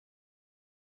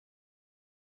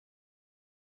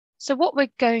So what we're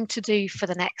going to do for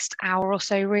the next hour or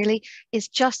so really is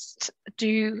just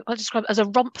I'll describe it as a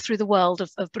romp through the world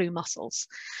of blue mussels.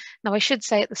 Now I should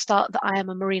say at the start that I am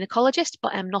a marine ecologist,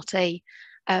 but I'm not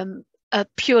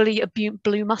purely a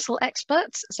blue mussel expert.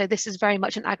 So this is very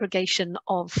much an aggregation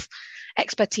of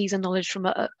expertise and knowledge from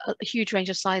a huge range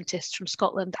of scientists from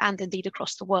Scotland and indeed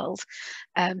across the world.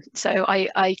 So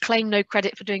I claim no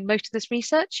credit for doing most of this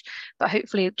research, but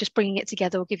hopefully just bringing it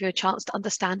together will give you a chance to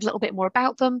understand a little bit more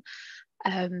about them.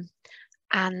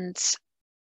 And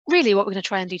really what we're going to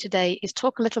try and do today is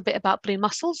talk a little bit about blue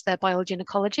mussels, their biology and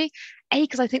ecology, A,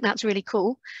 because I think that's really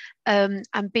cool, and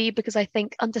B, because I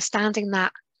think understanding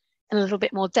that in a little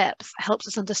bit more depth helps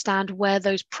us understand where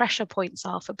those pressure points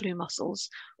are for blue mussels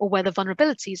or where the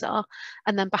vulnerabilities are,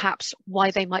 and then perhaps why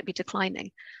they might be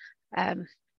declining. And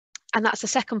that's the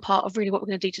second part of really what we're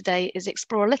going to do today, is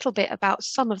explore a little bit about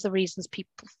some of the reasons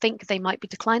people think they might be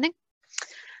declining.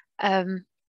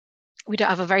 We don't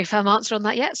have a very firm answer on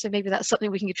that yet, so maybe that's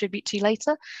something we can contribute to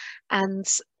later. And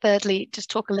thirdly, just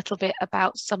talk a little bit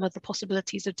about some of the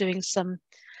possibilities of doing some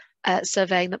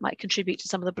surveying that might contribute to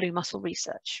some of the blue mussel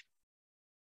research.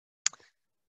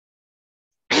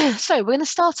 So we're going to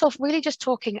start off really just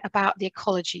talking about the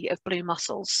ecology of blue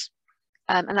mussels.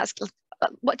 And that's a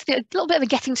little bit of a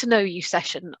getting to know you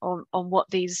session on what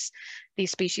these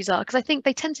species are, because I think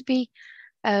they tend to be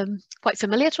quite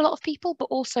familiar to a lot of people, but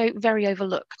also very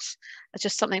overlooked. It's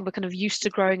just something we're kind of used to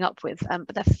growing up with,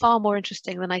 but they're far more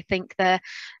interesting than I think their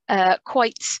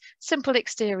quite simple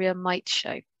exterior might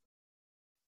show.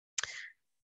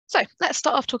 So let's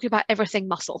start off talking about everything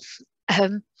mussel.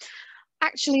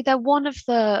 Actually, they're one of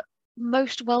the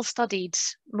most well-studied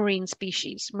marine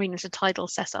species, marine intertidal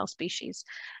sessile species.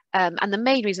 And the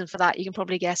main reason for that, you can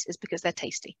probably guess, is because they're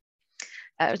tasty.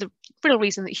 The real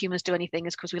reason that humans do anything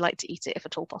is because we like to eat it if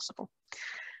at all possible.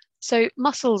 So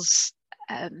mussels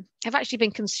have actually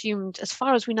been consumed, as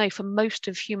far as we know, for most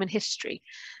of human history.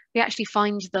 We actually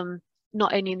find them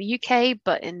not only in the UK,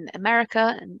 but in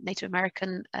America and Native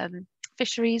American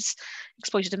fisheries,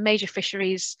 exploited in major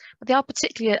fisheries, but they are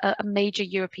particularly a major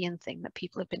European thing that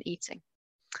people have been eating.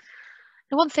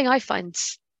 Now, one thing I find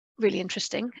really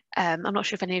interesting, I'm not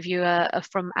sure if any of you are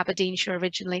from Aberdeenshire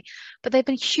originally, but they've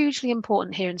been hugely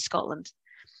important here in Scotland.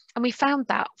 And we found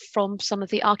that from some of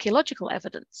the archaeological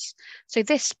evidence. So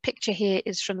this picture here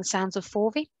is from the Sands of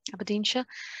Forvey, Aberdeenshire,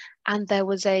 and there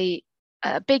was a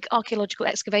big archaeological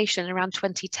excavation around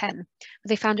 2010 where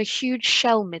they found a huge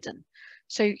shell midden.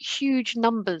 So huge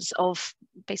numbers of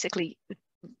basically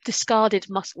discarded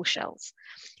mussel shells.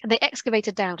 And they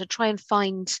excavated down to try and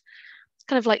find,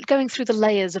 kind of like going through the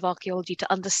layers of archaeology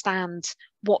to understand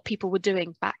what people were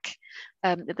doing back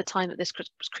at the time that this was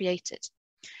created.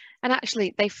 And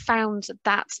actually they found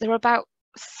that there are about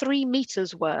 3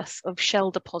 meters worth of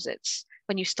shell deposits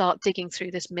when you start digging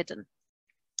through this midden.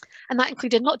 And that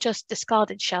included not just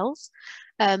discarded shells,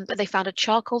 but they found a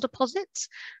charcoal deposit,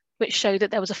 which showed that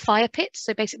there was a fire pit.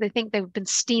 So basically they think they've been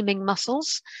steaming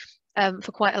mussels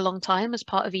for quite a long time as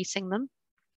part of eating them.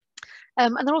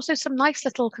 And there are also some nice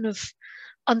little kind of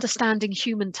understanding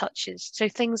human touches. So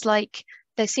things like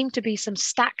there seem to be some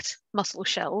stacked mussel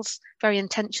shells very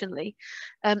intentionally.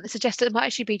 It suggests that it might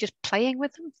actually be just playing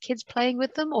with them, kids playing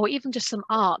with them, or even just some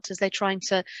art as they're trying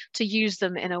to use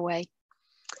them in a way.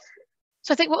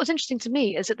 So I think what was interesting to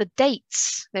me is that the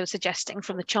dates they were suggesting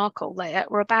from the charcoal layer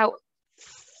were about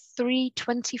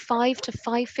 325 to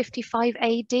 555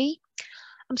 AD.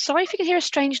 I'm sorry if you can hear a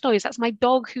strange noise. That's my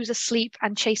dog who's asleep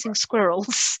and chasing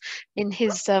squirrels in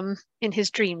his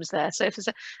dreams there. So if there's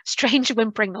a strange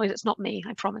whimpering noise, it's not me,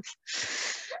 I promise.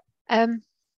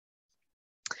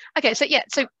 Okay, so yeah,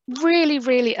 so really,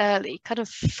 really early, kind of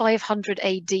 500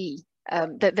 AD,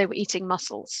 that they were eating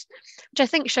mussels, which I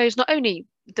think shows not only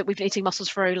that we've been eating mussels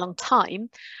for a very long time,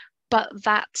 but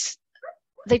that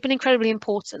they've been incredibly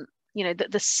important. You know,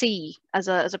 that the sea as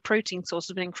a protein source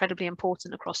has been incredibly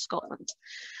important across Scotland.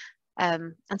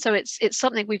 And so it's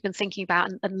something we've been thinking about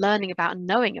and learning about and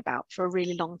knowing about for a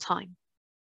really long time.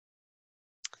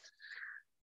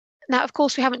 Now, of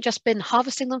course, we haven't just been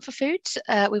harvesting them for food,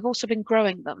 we've also been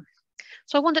growing them.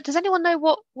 So I wonder, does anyone know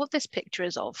what this picture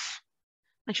is of?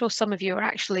 I'm sure some of you are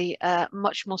actually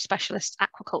much more specialist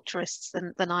aquaculturists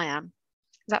than I am.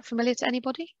 Is that familiar to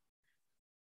anybody?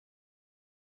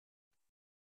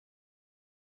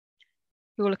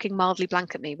 You're looking mildly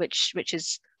blank at me, which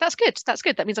is, that's good. That's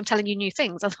good. That means I'm telling you new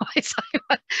things.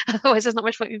 Otherwise there's not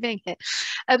much point in me being here.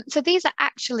 So these are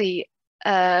actually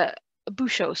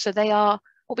bouchos. So they are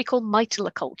what we call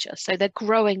mytiliculture. So they're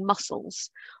growing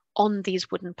mussels on these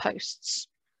wooden posts.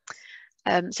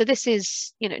 So this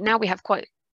is, you know, now we have quite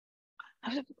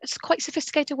it's quite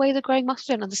sophisticated way of growing mussels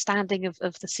and understanding of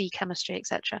the sea chemistry,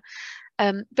 etc.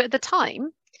 But at the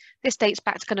time, this dates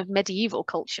back to kind of medieval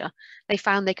culture. They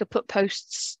found they could put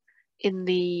posts in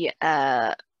the,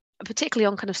 particularly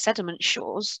on kind of sediment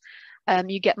shores.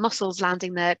 You get mussels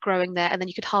landing there, growing there, and then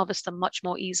you could harvest them much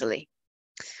more easily.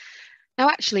 Now,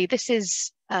 actually, this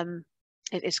is,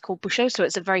 it is called bouchot, so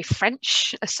it's a very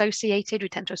French associated. We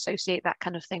tend to associate that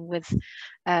kind of thing with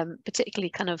particularly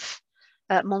kind of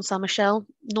Mont Saint-Michel,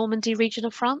 Normandy region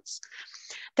of France.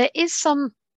 There is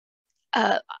some,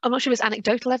 I'm not sure if it's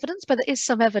anecdotal evidence, but there is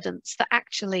some evidence that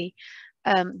actually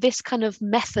this kind of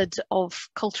method of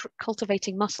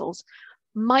cultivating mussels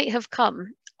might have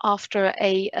come after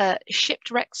a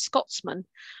shipwrecked Scotsman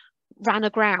ran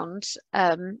aground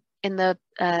in the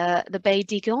Bay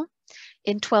d'Igon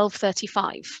in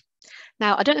 1235.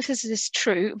 Now, I don't know if this is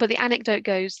true, but the anecdote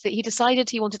goes that he decided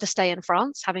he wanted to stay in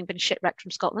France, having been shipwrecked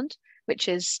from Scotland, which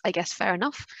is, I guess, fair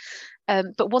enough,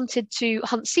 but wanted to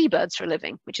hunt seabirds for a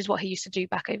living, which is what he used to do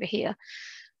back over here.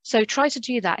 So tried to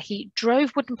do that. He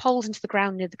drove wooden poles into the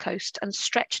ground near the coast and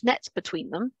stretched nets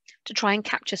between them to try and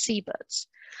capture seabirds.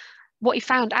 What he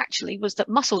found actually was that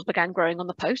mussels began growing on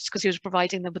the posts because he was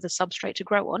providing them with a substrate to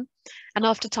grow on. And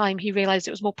after time, he realized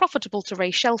it was more profitable to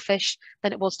raise shellfish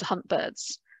than it was to hunt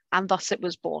birds. And thus it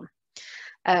was born.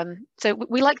 So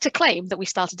we like to claim that we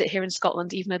started it here in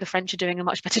Scotland, even though the French are doing a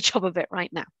much better job of it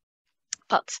right now.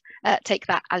 But take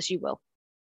that as you will.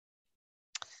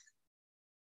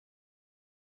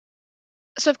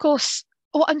 So of course,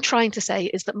 what I'm trying to say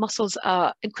is that mussels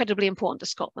are incredibly important to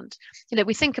Scotland. You know,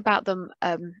 we think about them,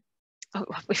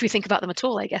 if we think about them at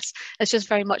all, I guess, it's just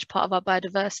very much part of our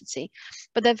biodiversity,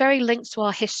 but they're very linked to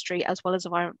our history as well as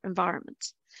our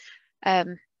environment.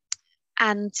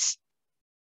 And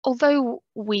although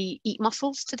we eat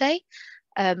mussels today,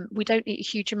 we don't eat a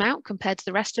huge amount compared to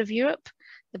the rest of Europe.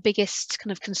 The biggest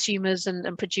kind of consumers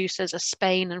and producers are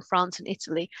Spain and France and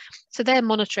Italy. So they're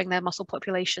monitoring their mussel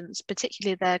populations,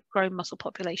 particularly their grown mussel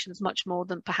populations, much more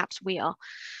than perhaps we are.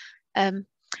 But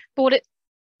what it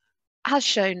has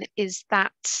shown is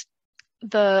that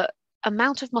the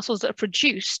amount of mussels that are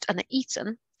produced and are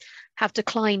eaten have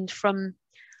declined from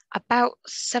about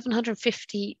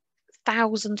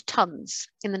 750,000 tonnes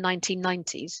in the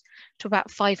 1990s to about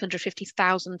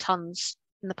 550,000 tonnes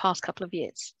in the past couple of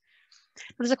years.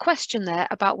 There's a question there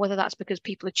about whether that's because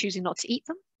people are choosing not to eat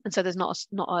them, and so there's not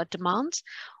a demand,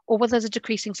 or whether there's a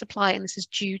decreasing supply and this is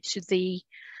due to the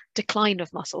decline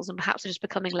of mussels and perhaps they're just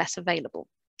becoming less available.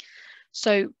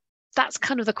 So that's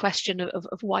kind of the question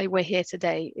of why we're here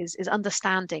today, is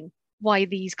understanding why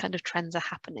these kind of trends are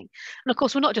happening. And of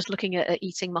course, we're not just looking at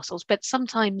eating mussels, but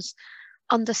sometimes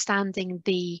understanding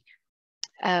the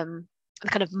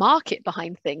kind of market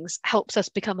behind things helps us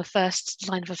become a first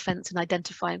line of defense in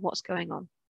identifying what's going on.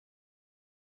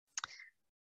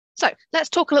 So let's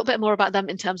talk a little bit more about them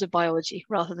in terms of biology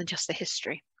rather than just the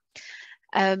history.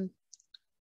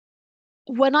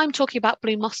 When I'm talking about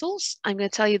blue mussels, I'm going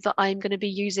to tell you that I'm going to be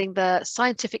using the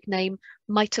scientific name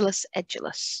Mytilus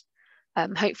edulis.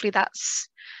 Hopefully that's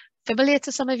familiar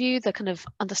to some of you, the kind of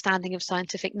understanding of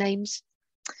scientific names.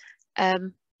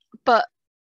 But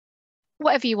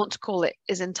whatever you want to call it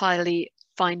is entirely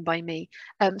fine by me.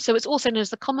 So it's also known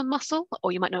as the common mussel,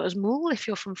 or you might know it as moule if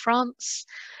you're from France.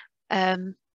 I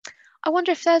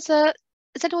wonder if does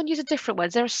anyone use a different word?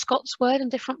 Is there a Scots word in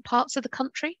different parts of the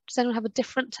country? Does anyone have a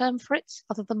different term for it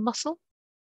other than mussel?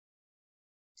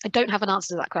 I don't have an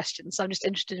answer to that question, so I'm just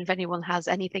interested if anyone has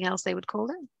anything else they would call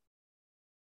it.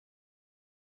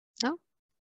 No?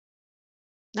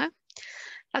 No?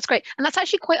 That's great. And that's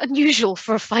actually quite unusual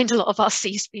for find a lot of our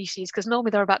sea species, because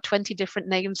normally there are about 20 different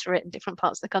names for it in different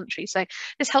parts of the country. So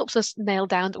this helps us nail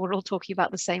down that we're all talking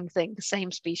about the same thing, the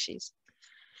same species.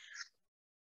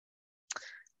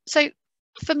 So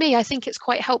for me, I think it's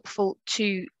quite helpful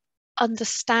to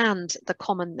understand the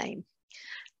common name.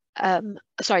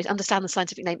 Understand the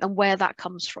scientific name and where that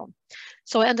comes from.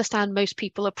 So I understand most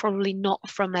people are probably not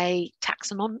from a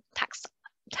taxonomy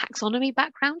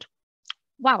background.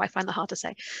 Wow, I find that hard to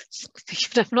say.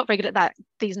 I'm not very good at that.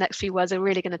 These next few words are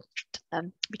really going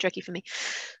to be tricky for me.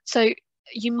 So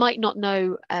you might not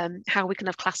know how we kind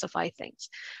of classify things,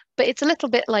 but it's a little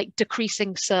bit like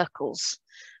decreasing circles.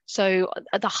 So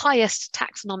at the highest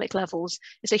taxonomic levels,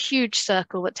 it's a huge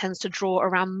circle that tends to draw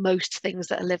around most things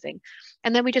that are living.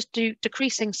 And then we just do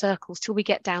decreasing circles till we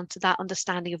get down to that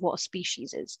understanding of what a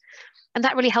species is. And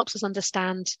that really helps us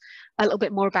understand a little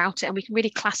bit more about it, and we can really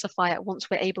classify it once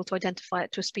we're able to identify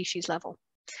it to a species level.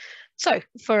 So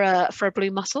for a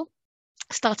blue mussel,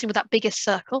 starting with that biggest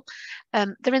circle,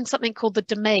 they're in something called the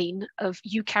domain of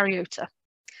Eukaryota.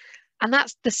 And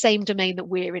that's the same domain that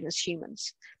we're in as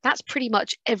humans. That's pretty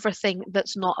much everything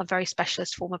that's not a very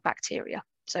specialist form of bacteria.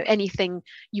 So anything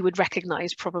you would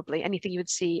recognize, probably anything you would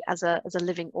see as a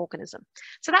living organism.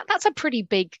 So that's a pretty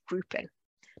big grouping.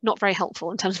 Not very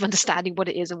helpful in terms of understanding what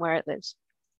it is and where it lives.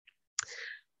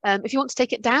 If you want to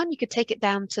take it down, you could take it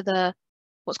down to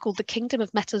what's called the kingdom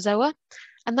of metazoa.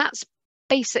 And that's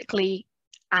basically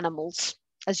animals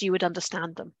as you would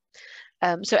understand them.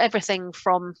 So everything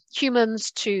from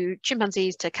humans to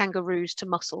chimpanzees to kangaroos to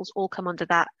mussels all come under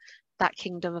that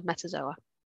kingdom of metazoa.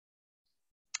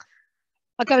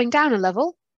 Going down a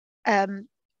level,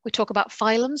 we talk about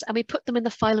phylums, and we put them in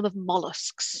the phylum of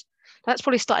mollusks. That's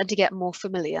probably starting to get more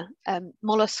familiar.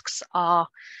 Mollusks are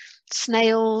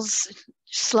snails,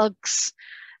 slugs,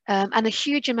 and a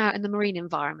huge amount in the marine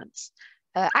environments.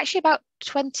 Actually, about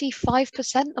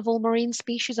 25% of all marine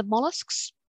species are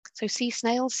mollusks. So sea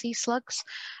snails, sea slugs,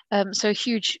 so a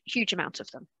huge amount of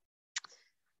them.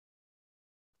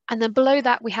 And then below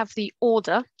that, we have the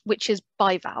order, which is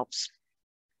bivalves.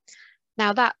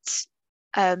 Now that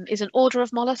is an order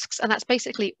of mollusks, and that's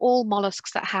basically all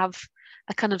mollusks that have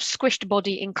a kind of squished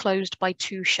body enclosed by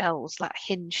two shells, like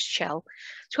a hinged shell.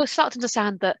 So we'll start to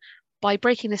understand that by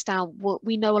breaking this down,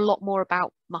 we know a lot more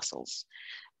about mussels.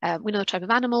 We know the type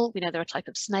of animal, we know they're a type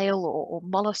of snail or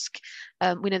mollusk,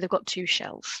 we know they've got two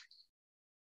shells.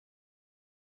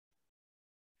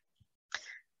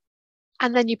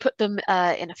 And then you put them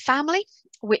in a family,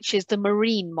 which is the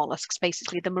marine mollusks,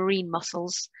 basically the marine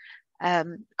mussels,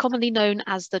 commonly known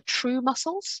as the true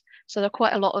mussels. So there are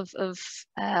quite a lot of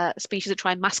species that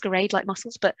try and masquerade like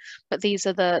mussels, but these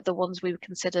are the ones we would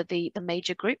consider the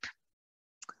major group.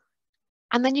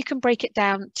 And then you can break it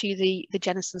down to the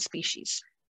genus and species.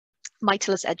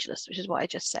 Mytilus edulis, which is what I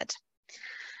just said.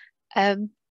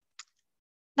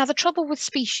 Now, the trouble with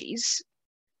species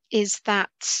is that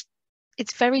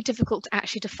it's very difficult to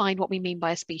actually define what we mean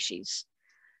by a species.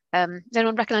 Does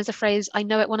anyone recognize the phrase, "I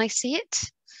know it when I see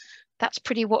it"? That's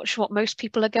pretty much what most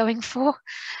people are going for.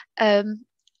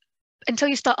 Until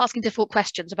you start asking difficult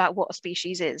questions about what a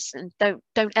species is, and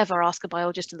don't ever ask a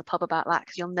biologist in the pub about that,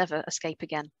 because you'll never escape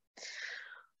again.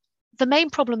 The main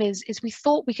problem is we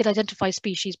thought we could identify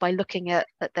species by looking at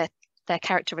their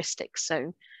characteristics.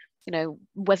 So, you know,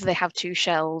 whether they have two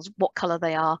shells, what color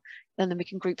they are, and then we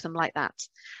can group them like that.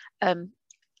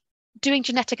 Doing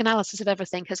genetic analysis of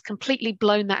everything has completely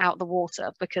blown that out of the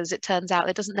water, because it turns out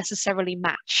it doesn't necessarily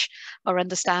match our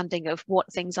understanding of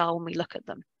what things are when we look at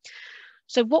them.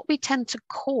 So what we tend to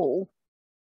call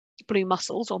blue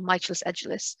mussels, or Mytilus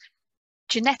edulis,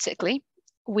 genetically,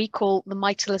 we call the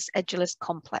Mytilus edulis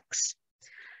complex.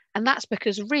 And that's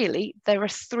because really there are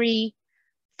three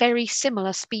very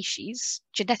similar species,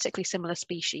 genetically similar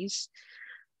species,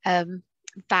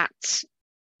 that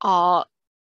are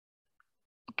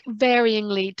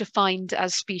varyingly defined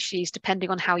as species depending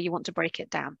on how you want to break it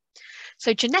down.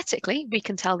 So genetically, we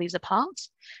can tell these apart.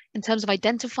 In terms of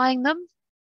identifying them,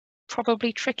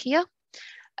 probably trickier.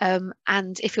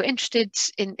 And if you're interested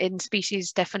in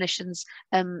species definitions,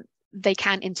 they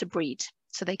can interbreed.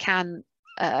 So they can,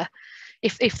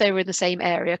 if they were in the same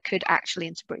area, could actually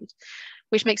interbreed,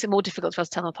 which makes it more difficult for us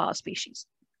to tell them apart as species.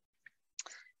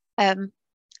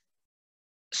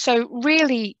 So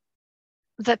really,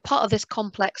 the part of this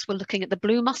complex, we're looking at the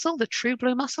blue mussel, the true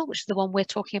blue mussel, which is the one we're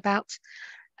talking about,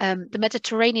 the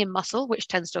Mediterranean mussel, which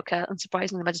tends to occur,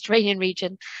 unsurprisingly, in the Mediterranean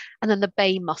region, and then the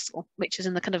bay mussel, which is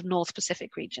in the kind of North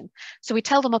Pacific region. So we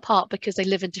tell them apart because they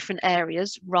live in different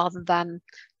areas rather than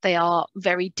they are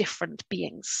very different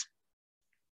beings.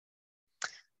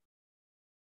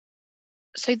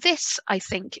 So this, I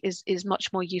think, is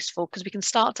much more useful, because we can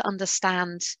start to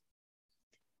understand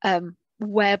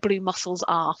where blue mussels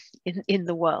are in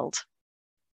the world.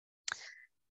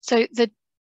 So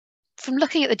from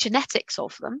looking at the genetics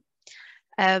of them,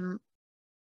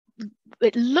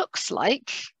 it looks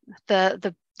like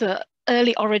the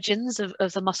early origins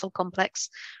of the mussel complex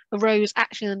arose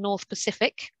actually in the North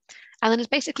Pacific, and then has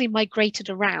basically migrated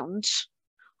around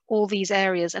all these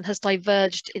areas and has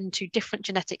diverged into different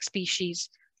genetic species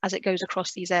as it goes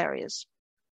across these areas.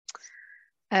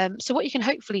 So what you can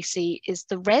hopefully see is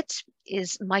the red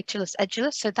is Mytilus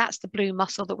edulis. So that's the blue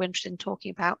mussel that we're interested in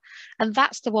talking about. And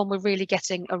that's the one we're really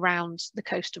getting around the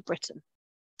coast of Britain.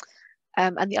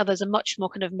 And the others are much more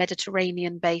kind of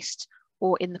Mediterranean based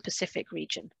or in the Pacific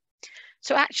region.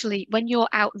 So actually, when you're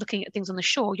out looking at things on the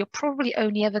shore, you're probably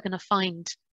only ever going to find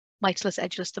Mytilus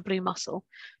edulis, the blue mussel.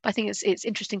 But I think it's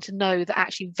interesting to know that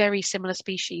actually very similar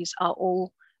species are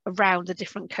all around the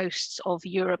different coasts of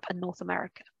Europe and North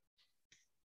America.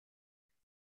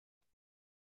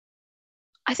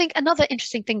 I think another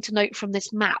interesting thing to note from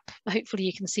this map, hopefully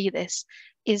you can see this,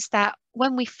 is that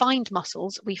when we find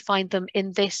mussels, we find them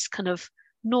in this kind of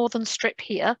northern strip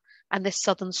here and this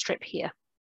southern strip here.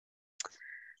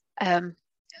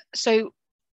 So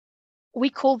we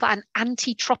call that an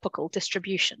anti-tropical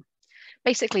distribution.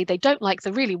 Basically, they don't like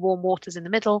the really warm waters in the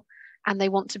middle, and they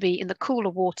want to be in the cooler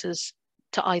waters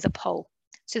to either pole.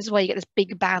 So this is why you get this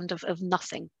big band of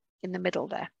nothing in the middle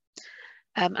there.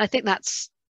 And I think that's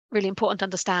really important to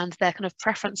understand their kind of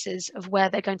preferences of where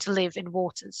they're going to live in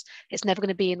waters. It's never going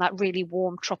to be in that really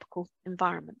warm tropical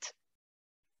environment.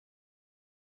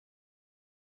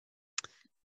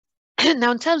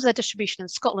 Now, in terms of their distribution in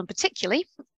Scotland particularly,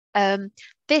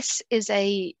 this is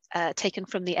taken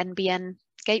from the NBN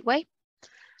gateway,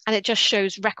 and it just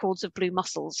shows records of blue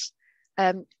mussels.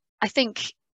 I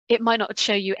think it might not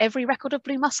show you every record of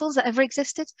blue mussels that ever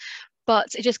existed, but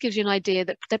it just gives you an idea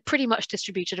that they're pretty much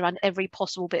distributed around every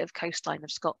possible bit of coastline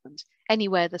of Scotland,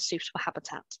 anywhere there's suitable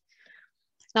habitat.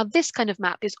 Now, this kind of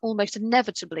map is almost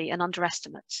inevitably an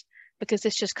underestimate, because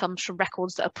this just comes from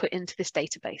records that are put into this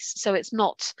database. So it's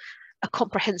not a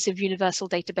comprehensive universal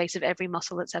database of every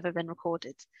mussel that's ever been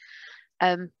recorded.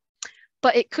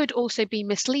 But it could also be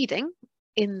misleading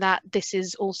in that this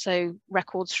is also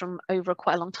records from over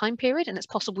quite a long time period, and it's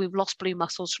possible we've lost blue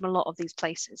mussels from a lot of these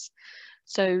places.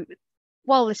 So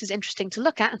while this is interesting to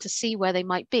look at and to see where they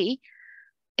might be,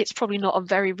 it's probably not a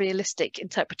very realistic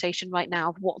interpretation right now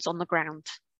of what's on the ground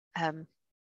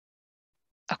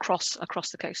across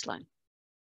the coastline.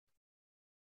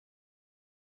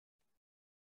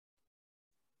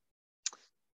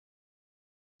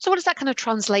 So what does that kind of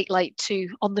translate like to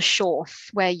on the shore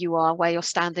where you are, where you're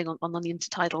standing on the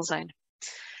intertidal zone?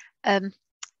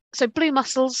 So blue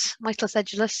mussels, Mytilus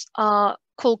edulis, are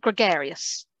called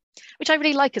gregarious, which I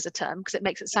really like as a term because it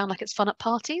makes it sound like it's fun at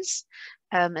parties.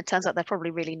 It turns out they're probably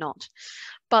really not.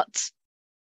 But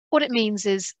what it means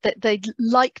is that they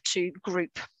like to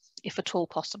group, if at all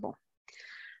possible.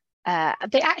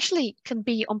 They actually can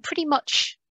be on pretty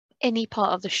much any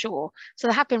part of the shore. So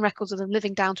there have been records of them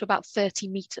living down to about 30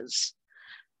 meters.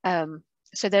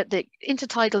 So the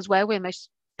intertidal is where we're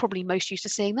probably most used to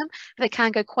seeing them, but they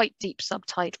can go quite deep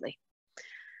subtidally.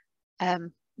 They're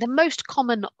most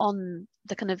common on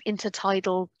the kind of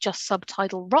intertidal, just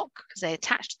subtidal rock, because they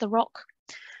attach to the rock.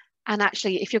 And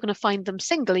actually, if you're going to find them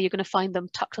singly, you're going to find them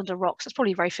tucked under rocks. It's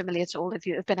probably very familiar to all of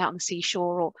you who have been out on the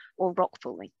seashore or rock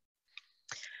pooling.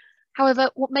 However,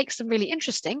 what makes them really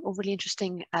interesting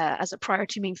as a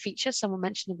priority marine feature, someone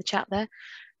mentioned in the chat there,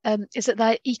 is that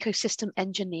they're ecosystem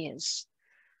engineers.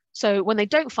 So when they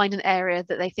don't find an area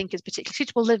that they think is particularly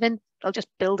suitable to live in, they'll just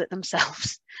build it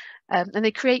themselves. And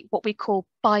they create what we call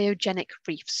biogenic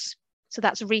reefs. So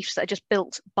that's reefs that are just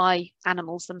built by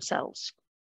animals themselves.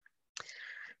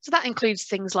 So that includes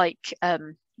things like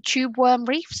tube worm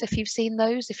reefs, if you've seen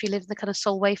those, if you live in the kind of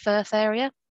Solway Firth area,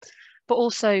 but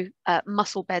also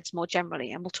mussel beds more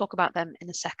generally, and we'll talk about them in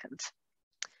a second.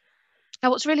 Now,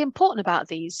 what's really important about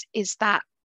these is that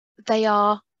they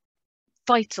are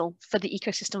vital for the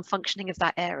ecosystem functioning of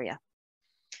that area.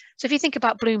 So if you think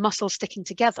about blue mussels sticking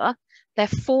together, they're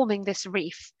forming this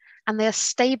reef and they're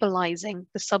stabilizing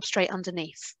the substrate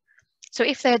underneath. So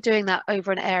if they're doing that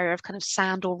over an area of kind of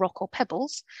sand or rock or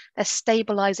pebbles, they're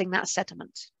stabilizing that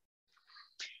sediment.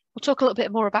 We'll talk a little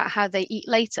bit more about how they eat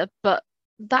later, but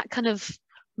that kind of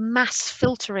mass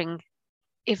filtering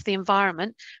of the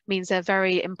environment means they're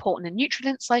very important in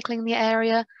nutrient cycling in the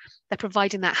area. They're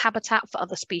providing that habitat for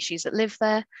other species that live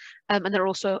there. And they're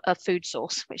also a food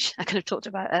source, which I kind of talked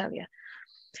about earlier.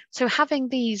 So having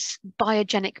these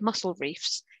biogenic mussel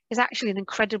reefs is actually an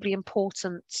incredibly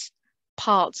important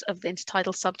part of the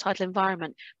intertidal subtidal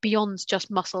environment beyond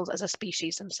just mussels as a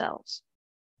species themselves.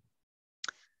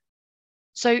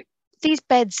 So these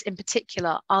beds in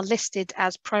particular are listed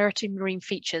as priority marine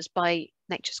features by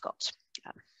NatureScot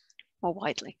more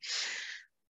widely.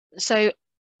 So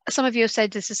some of you have said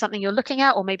this is something you're looking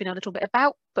at or maybe know a little bit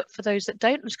about, but for those that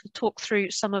don't, I'm just going to talk through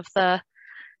some of the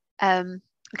kind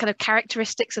of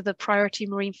characteristics of the priority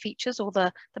marine features or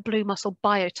the blue mussel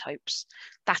biotopes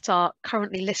that are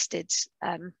currently listed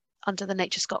under the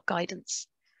NatureScot guidance.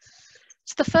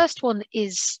 So the first one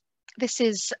is, this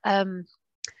is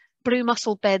blue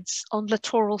mussel beds on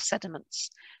littoral sediments.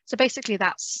 So basically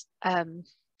that's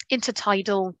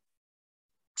intertidal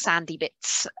sandy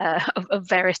bits of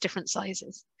various different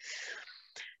sizes.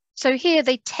 So here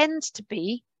they tend to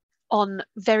be on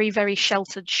very, very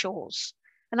sheltered shores.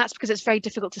 And that's because it's very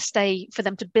difficult for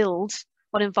them to build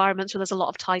on environments where there's a lot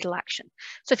of tidal action.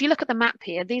 So if you look at the map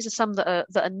here, these are some that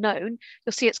are known.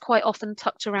 You'll see it's quite often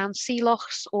tucked around sea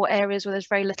lochs or areas where there's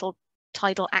very little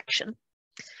tidal action.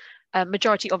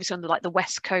 Majority obviously on the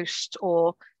West Coast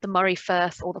or the Murray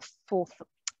Firth or the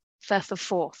Firth of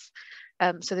Forth.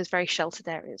 So there's very sheltered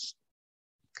areas.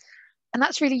 And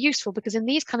that's really useful because in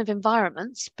these kind of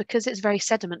environments, because it's very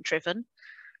sediment driven,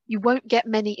 you won't get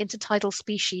many intertidal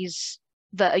species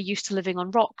that are used to living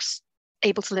on rocks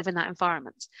able to live in that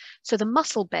environment. So the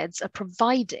mussel beds are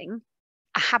providing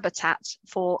a habitat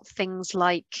for things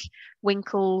like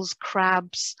winkles,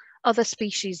 crabs, other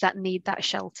species that need that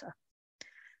shelter.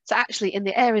 So actually in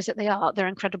the areas that they're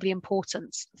incredibly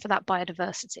important for that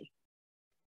biodiversity.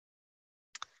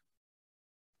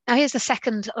 Now here's the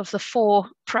second of the 4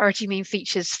 priority marine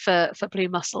features for blue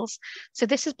mussels. So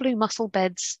this is blue mussel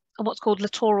beds and what's called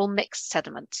littoral mixed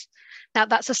sediment. Now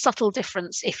that's a subtle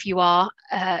difference if you are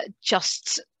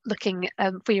just looking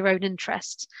for your own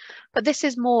interest. But this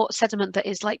is more sediment that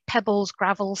is like pebbles,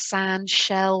 gravel, sand,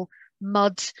 shell,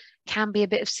 mud, can be a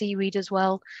bit of seaweed as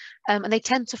well. And they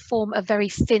tend to form a very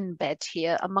thin bed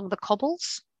here among the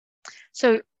cobbles.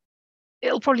 So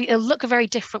it'll look very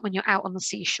different when you're out on the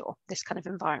seashore, this kind of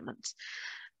environment.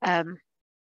 And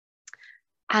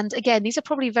again, these are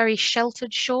probably very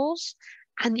sheltered shores.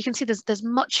 And you can see there's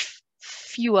many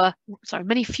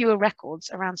fewer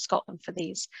records around Scotland for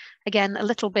these. Again, a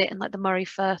little bit in like the Murray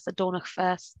Firth, the Dornoch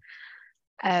Firth.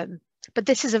 But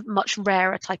this is a much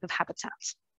rarer type of habitat.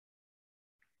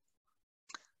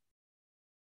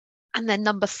 And then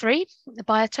number 3, the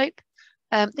biotope.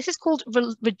 This is called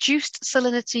reduced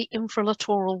salinity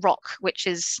infralittoral rock, which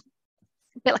is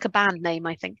a bit like a band name,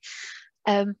 I think.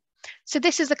 So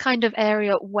this is the kind of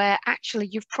area where actually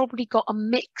you've probably got a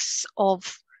mix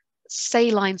of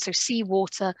saline, so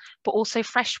seawater, but also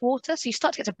fresh water. So you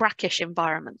start to get to brackish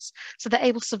environments. So they're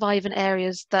able to survive in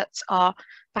areas that are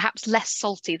perhaps less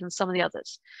salty than some of the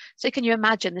others. So can you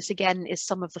imagine this again is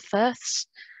some of the firths,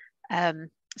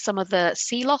 some of the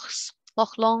sea lochs,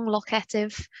 Loch Long, Loch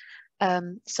Etive,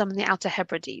 some in the Outer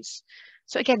Hebrides.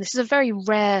 So again, this is a very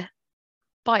rare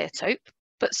biotope,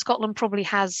 but Scotland probably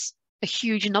has a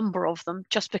huge number of them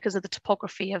just because of the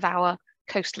topography of our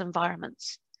coastal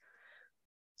environments.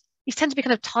 These tend to be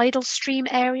kind of tidal stream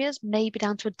areas, maybe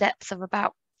down to a depth of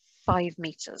about 5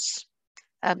 meters.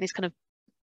 These kind of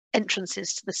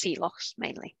entrances to the sea lochs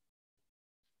mainly.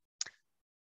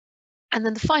 And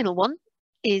then the final one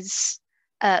is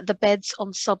the beds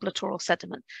on sublittoral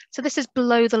sediment. So this is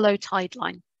below the low tide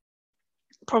line,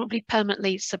 probably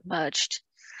permanently submerged.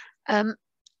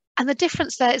 And the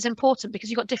difference there is important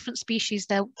because you've got different species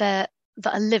there that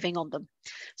are living on them.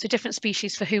 So different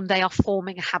species for whom they are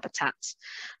forming a habitat.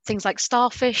 Things like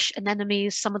starfish,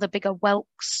 anemones, some of the bigger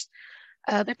whelks.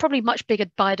 They're probably much bigger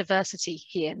biodiversity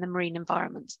here in the marine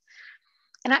environment.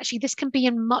 And actually this can be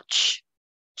in much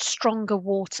stronger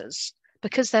waters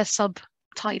because they're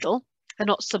subtidal. They're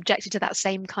not subjected to that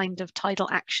same kind of tidal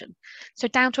action. So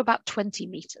down to about 20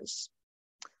 meters.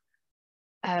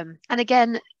 And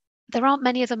again, there aren't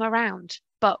many of them around,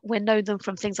 but we know them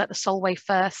from things like the Solway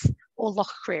Firth or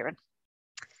Loch Crieran.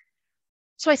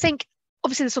 So I think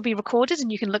obviously this will be recorded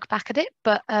and you can look back at it,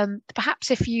 but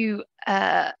perhaps if you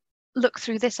look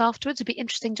through this afterwards, it'd be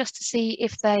interesting just to see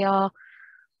if there are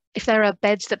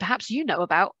beds that perhaps you know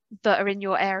about that are in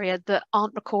your area that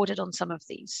aren't recorded on some of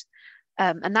these.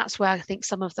 And that's where I think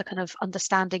some of the kind of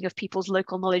understanding of people's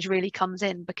local knowledge really comes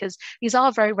in, because these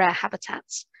are very rare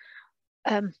habitats.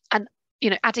 And you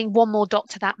know, adding one more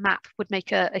dot to that map would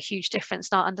make a huge difference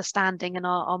in our understanding and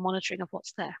our monitoring of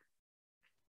what's there.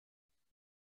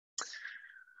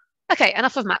 Okay,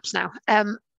 enough of maps now.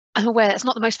 I'm aware it's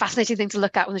not the most fascinating thing to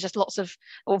look at when there's just lots of,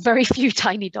 or very few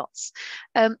tiny dots.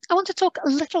 I want to talk a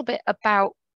little bit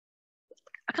about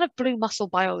a kind of blue mussel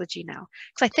biology now,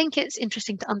 because I think it's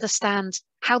interesting to understand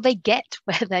how they get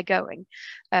where they're going.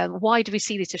 Why do we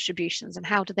see these distributions and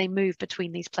how do they move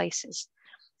between these places?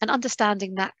 And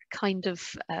understanding that kind of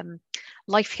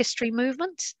life history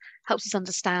movement helps us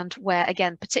understand where,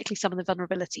 again, particularly some of the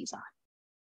vulnerabilities are.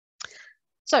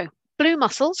 So blue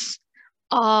mussels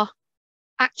are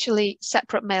actually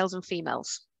separate males and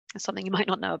females. That's something you might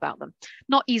not know about them.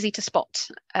 Not easy to spot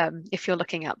if you're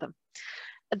looking at them.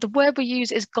 The word we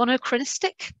use is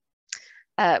gonochronistic,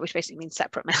 which basically means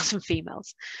separate males and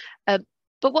females. But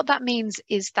what that means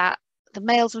is that the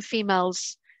males and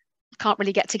females can't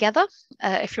really get together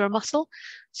if you're a mussel.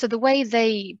 So the way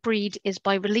they breed is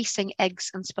by releasing eggs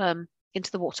and sperm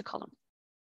into the water column.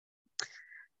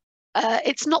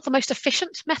 It's not the most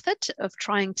efficient method of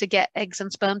trying to get eggs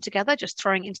and sperm together, just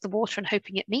throwing it into the water and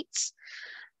hoping it meets.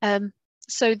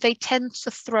 So they tend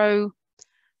to throw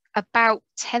about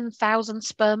 10,000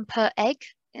 sperm per egg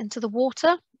into the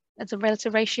water as a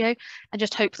relative ratio and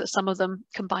just hope that some of them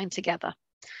combine together.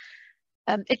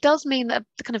 It does mean that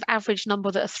the kind of average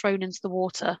number that are thrown into the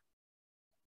water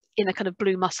in a kind of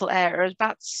blue mussel area is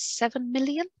about 7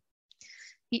 million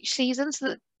each season. So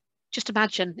that, just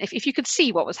imagine if you could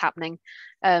see what was happening,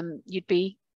 you'd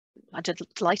be either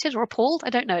delighted or appalled. I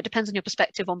don't know. It depends on your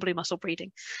perspective on blue mussel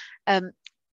breeding.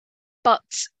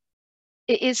 But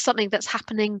it is something that's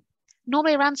happening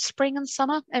normally around spring and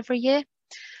summer every year.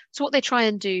 So what they try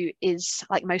and do is,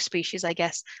 like most species, I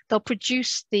guess, they'll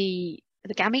produce the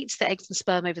gametes, the eggs and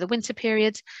sperm over the winter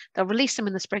period. They'll release them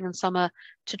in the spring and summer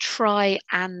to try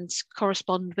and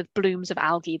correspond with blooms of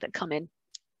algae that come in.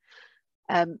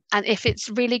 And if it's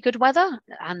really good weather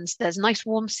and there's nice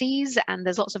warm seas and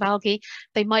there's lots of algae,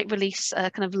 they might release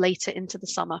kind of later into the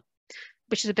summer,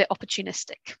 which is a bit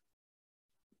opportunistic.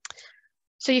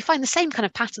 So you find the same kind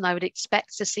of pattern I would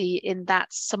expect to see in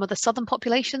that some of the southern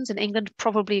populations in England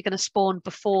probably are going to spawn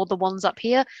before the ones up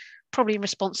here, probably in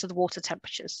response to the water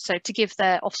temperatures. So to give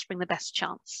their offspring the best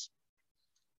chance.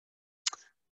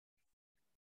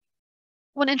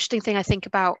 One interesting thing I think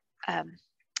about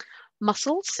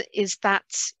mussels is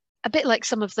that, a bit like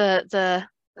some of the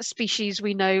species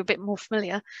we know a bit more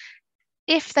familiar,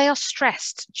 if they are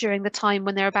stressed during the time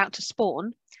when they're about to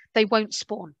spawn, they won't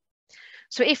spawn.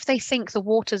 So if they think the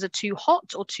waters are too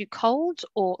hot or too cold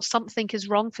or something is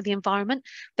wrong for the environment,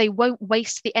 they won't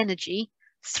waste the energy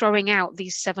throwing out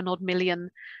these 7 odd million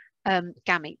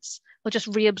gametes. They'll just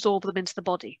reabsorb them into the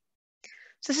body.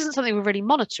 So this isn't something we're really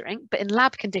monitoring, but in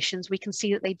lab conditions, we can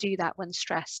see that they do that when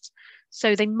stressed.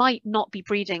 So they might not be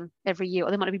breeding every year,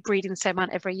 or they might not be breeding the same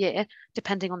amount every year,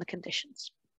 depending on the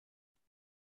conditions.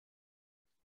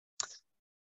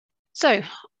 So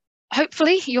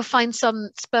hopefully you'll find some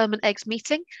sperm and eggs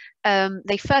meeting.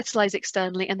 They fertilize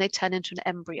externally and they turn into an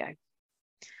embryo.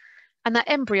 And that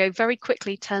embryo very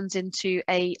quickly turns into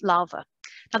a larva.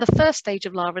 Now, the first stage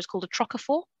of larva is called a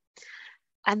trochophore.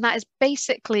 And that is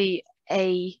basically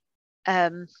a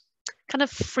kind of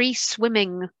free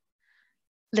swimming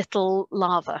little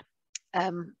larva,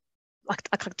 like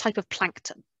a type of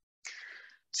plankton.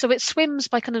 So it swims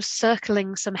by kind of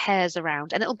circling some hairs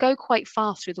around, and it'll go quite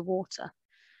far through the water.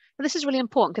 And this is really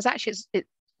important because actually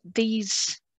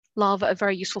these larvae are a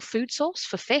very useful food source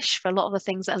for fish, for a lot of the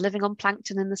things that are living on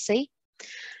plankton in the sea.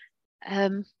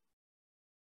 And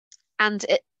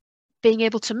it being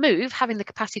able to move, having the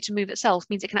capacity to move itself,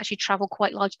 means it can actually travel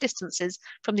quite large distances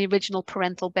from the original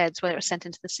parental beds where it was sent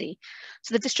into the sea.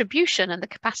 So the distribution and the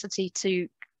capacity to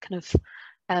kind of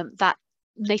that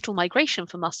natal migration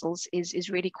for mussels is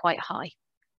really quite high.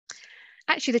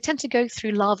 Actually, they tend to go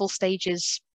through larval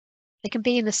stages. They can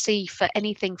be in the sea for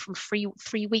anything from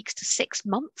 3 weeks to 6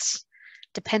 months,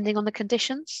 depending on the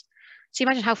conditions. So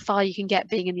imagine how far you can get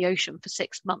being in the ocean for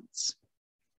 6 months.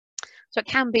 So it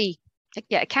can be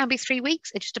 3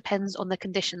 weeks. It just depends on the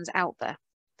conditions out there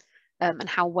and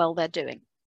how well they're doing.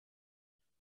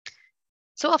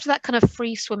 So after that kind of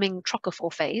free swimming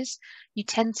trochophore phase, you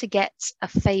tend to get a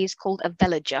phase called a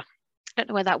veliger. I don't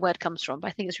know where that word comes from, but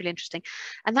I think it's really interesting.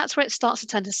 And that's where it starts to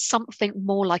turn to something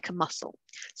more like a mussel.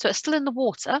 So it's still in the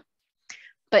water,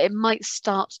 but it might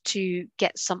start to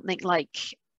get something like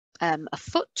a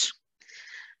foot,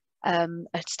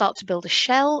 start to build a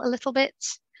shell a little bit,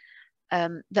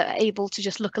 that are able to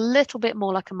just look a little bit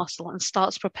more like a mussel and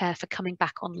starts to prepare for coming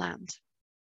back on land.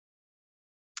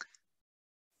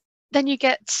 Then you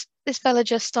get this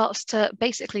veliger starts to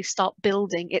basically start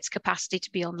building its capacity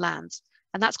to be on land.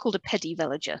 And that's called a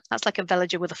pediveliger. That's like a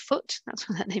veliger with a foot. That's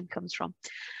where that name comes from.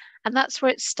 And that's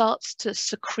where it starts to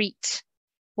secrete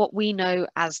what we know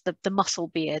as the mussel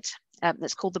beard.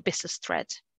 That's called the byssus thread.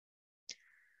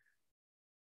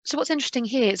 So what's interesting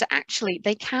here is that actually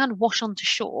they can wash onto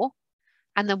shore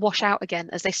and then wash out again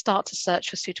as they start to search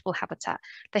for suitable habitat.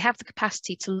 They have the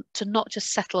capacity to not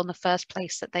just settle on the first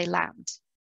place that they land.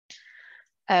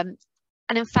 And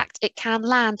in fact, it can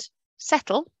land,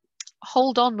 settle,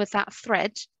 hold on with that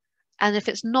thread, and if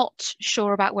it's not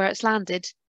sure about where it's landed,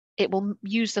 it will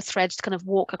use the thread to kind of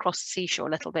walk across the seashore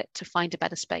a little bit to find a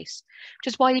better space,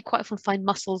 which is why you quite often find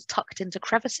mussels tucked into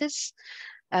crevices,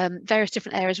 various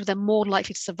different areas where they're more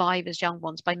likely to survive as young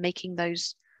ones by making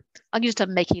those, I'll use the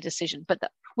term making a decision, but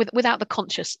without the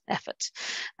conscious effort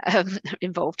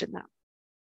involved in that.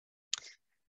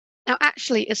 Now,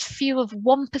 actually, as few as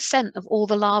 1% of all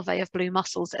the larvae of blue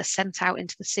mussels that are sent out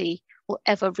into the sea will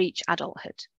ever reach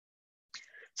adulthood.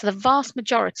 So the vast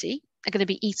majority are going to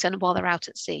be eaten while they're out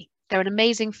at sea. They're an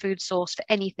amazing food source for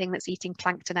anything that's eating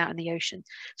plankton out in the ocean.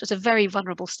 So it's a very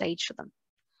vulnerable stage for them.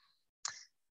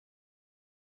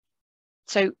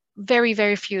 So very,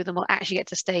 very few of them will actually get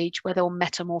to a stage where they'll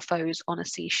metamorphose on a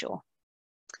seashore.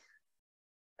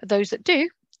 For those that do,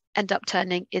 end up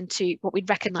turning into what we'd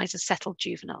recognize as settled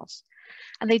juveniles.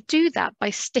 And they do that by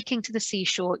sticking to the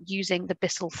seashore using the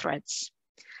byssal threads.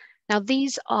 Now,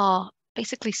 these are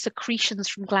basically secretions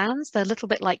from glands. They're a little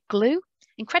bit like glue,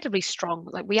 incredibly strong.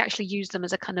 Like, we actually use them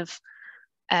as a kind of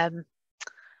an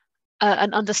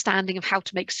understanding of how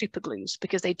to make super glues,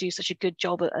 because they do such a good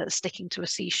job at sticking to a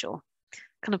seashore,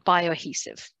 kind of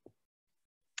bioadhesive.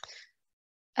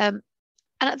 And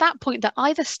at that point, they're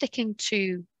either sticking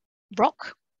to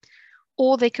rock,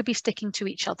 or they could be sticking to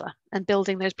each other and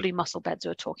building those blue mussel beds we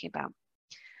were talking about.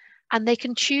 And they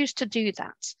can choose to do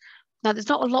that. Now, there's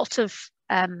not a lot of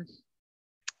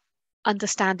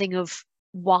understanding of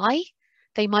why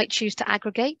they might choose to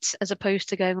aggregate as opposed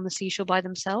to going on the seashore by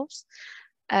themselves.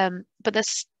 But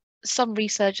there's some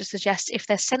research that suggests if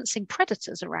they're sensing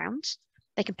predators around,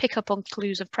 they can pick up on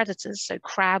clues of predators, so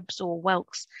crabs or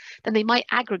whelks, then they might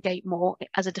aggregate more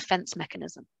as a defense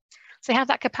mechanism. So they have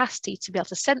that capacity to be able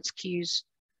to sense cues,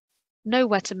 know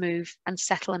where to move, and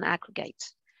settle and aggregate,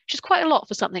 which is quite a lot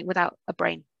for something without a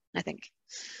brain, I think.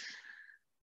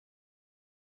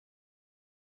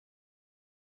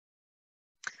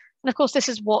 And of course, this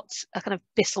is what a kind of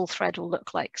byssal thread will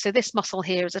look like. So this mussel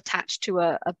here is attached to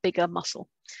a bigger mussel.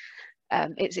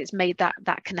 It's made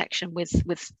that connection with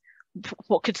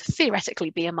what could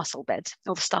theoretically be a mussel bed,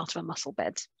 or the start of a mussel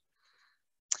bed.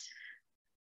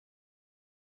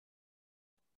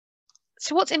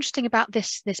 So what's interesting about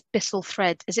this byssal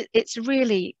thread is it's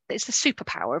the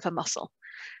superpower of a mussel.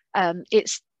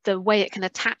 It's the way it can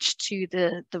attach to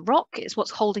the rock. It's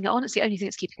what's holding it on. It's the only thing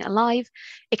that's keeping it alive.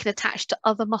 It can attach to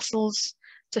other mussels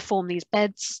to form these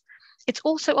beds. It's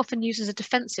also often used as a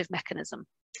defensive mechanism.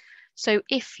 So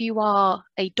if you are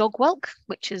a dog whelk,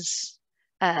 which is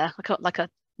like a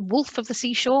wolf of the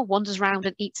seashore, wanders around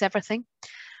and eats everything.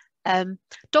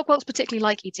 Dog whelks particularly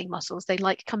like eating mussels. They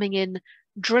like coming in,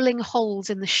 drilling holes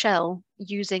in the shell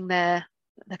using their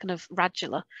kind of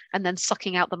radula, and then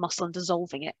sucking out the mussel and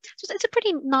dissolving it. So it's a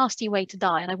pretty nasty way to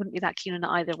die, and I wouldn't be that keen on it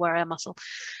either were I a mussel.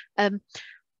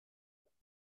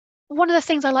 One of the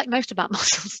things I like most about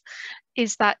mussels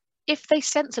is that if they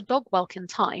sense a dog whelk in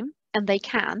time, and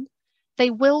they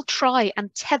will try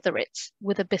and tether it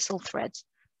with a byssal thread.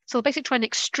 So they'll basically try and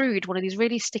extrude one of these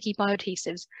really sticky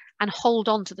bioadhesives and hold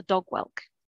on to the dog whelk.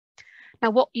 Now,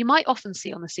 what you might often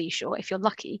see on the seashore, if you're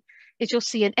lucky, is you'll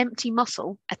see an empty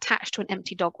mussel attached to an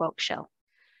empty dog whelk shell.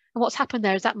 And what's happened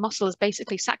there is that mussel has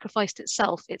basically sacrificed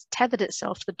itself. It's tethered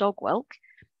itself to the dog whelk,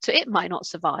 so it might not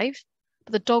survive,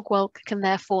 but the dog whelk can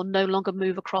therefore no longer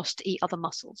move across to eat other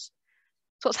mussels.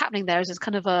 So what's happening there is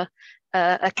kind of a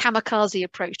kamikaze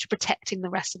approach to protecting the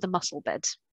rest of the mussel bed.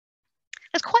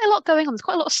 There's quite a lot going on. There's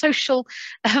quite a lot of social,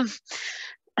 a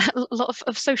lot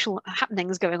of social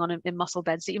happenings going on in mussel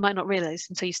beds that you might not realize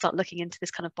until you start looking into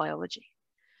this kind of biology.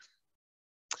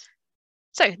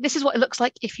 So this is what it looks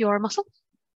like if you're a mussel.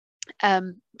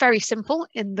 Very simple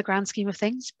in the grand scheme of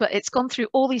things, but it's gone through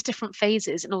all these different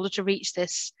phases in order to reach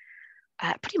this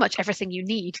pretty much everything you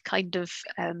need kind of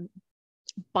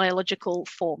biological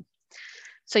form.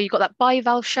 So you've got that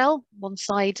bivalve shell, one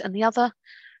side and the other,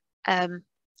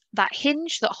 that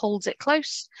hinge that holds it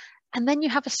close, and then you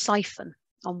have a siphon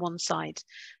on one side.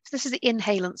 So this is the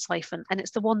inhalant siphon, and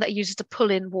it's the one that it uses to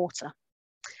pull in water.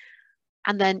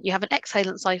 And then you have an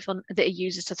exhalant siphon that it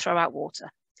uses to throw out water.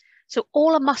 So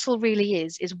all a mussel really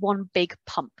is one big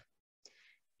pump.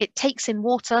 It takes in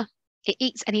water, it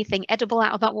eats anything edible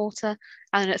out of that water,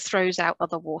 and then it throws out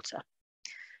other water.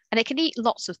 And it can eat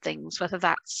lots of things, whether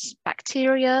that's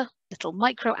bacteria, little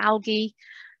microalgae,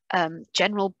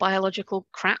 general biological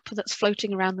crap that's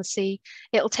floating around the sea.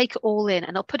 It'll take it all in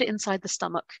and it'll put it inside the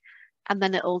stomach, and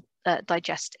then it'll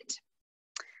digest it.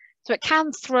 So it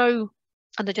can throw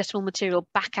undigestible material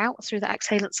back out through the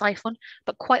exhalant siphon,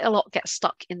 but quite a lot gets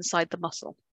stuck inside the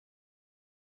mussel,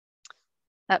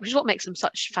 which is what makes them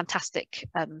such fantastic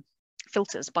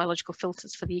filters, biological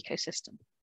filters for the ecosystem.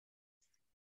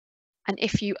 And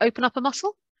if you open up a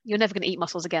mussel, you're never going to eat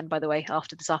mussels again, by the way,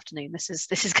 after this afternoon. This is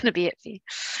going to be it for you.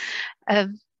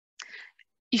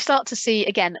 You start to see,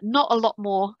 again, not a lot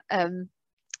more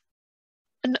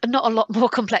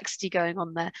complexity going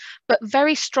on there, but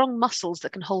very strong mussels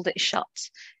that can hold it shut.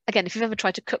 Again, if you've ever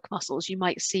tried to cook mussels, you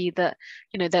might see that,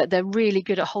 you know, they're really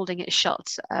good at holding it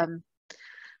shut.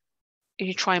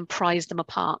 You try and prise them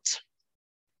apart.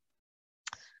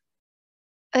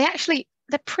 They're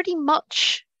pretty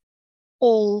much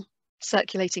all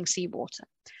circulating seawater.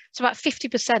 So about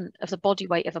 50% of the body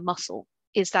weight of a mussel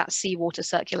is that seawater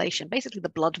circulation, basically the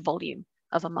blood volume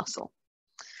of a mussel.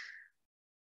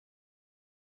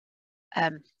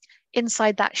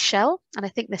 Inside that shell, and I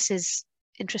think this is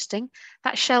interesting,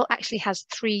 that shell actually has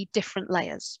 3 different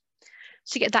layers.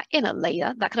 So you get that inner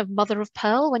layer, that kind of mother of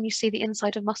pearl when you see the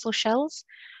inside of mussel shells,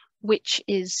 which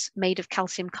is made of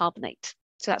calcium carbonate.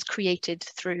 So that's created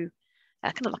through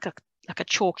kind of like a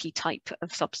chalky type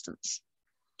of substance.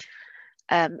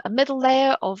 A middle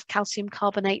layer of calcium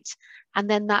carbonate, and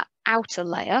then that outer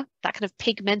layer, that kind of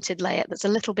pigmented layer that's a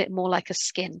little bit more like a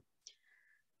skin,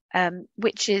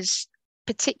 which is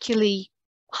particularly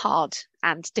hard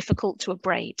and difficult to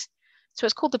abrade. So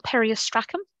it's called the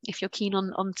periostracum, if you're keen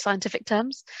on scientific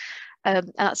terms.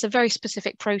 And that's a very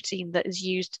specific protein that is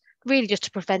used really just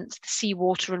to prevent the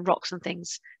seawater and rocks and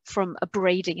things from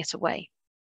abrading it away.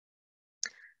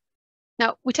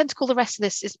 Now, we tend to call the rest of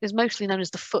this is mostly known as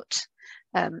the foot,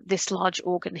 this large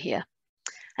organ here.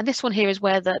 And this one here is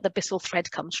where the byssal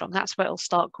thread comes from. That's where it'll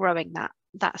start growing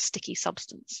that sticky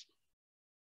substance.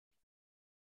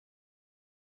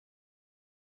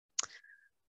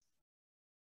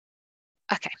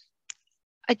 Okay,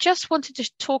 I just wanted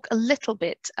to talk a little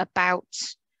bit about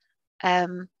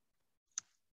blue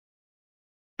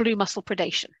mussel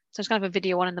predation. So there's kind of a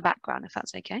video on in the background, if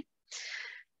that's okay.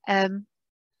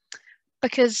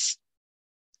 Because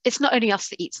it's not only us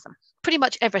that eats them. Pretty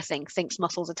much everything thinks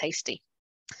mussels are tasty.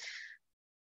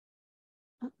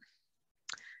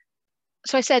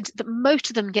 So I said that most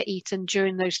of them get eaten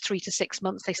during those 3 to 6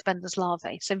 months they spend as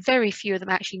larvae. So very few of them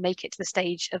actually make it to the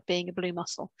stage of being a blue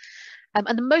mussel.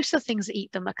 And most of the things that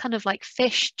eat them are kind of like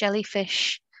fish,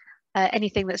 jellyfish,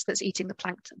 anything that's eating the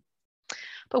plankton.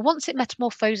 But once it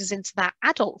metamorphoses into that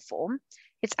adult form,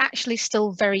 it's actually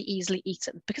still very easily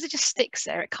eaten because it just sticks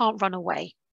there. It can't run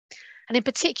away. And in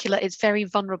particular, it's very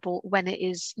vulnerable when it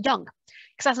is young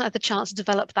because it hasn't had the chance to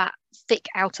develop that thick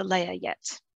outer layer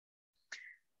yet.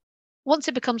 Once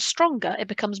it becomes stronger, it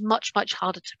becomes much, much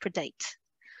harder to predate.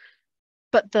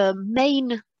 But the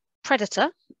main predator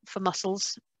for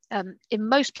mussels in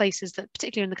most places, that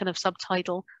particularly in the kind of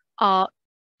subtidal, are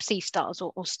sea stars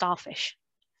or starfish.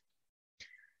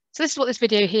 So this is what this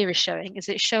video here is showing, is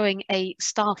it's showing a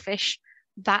starfish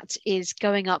that is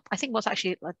going up, I think what's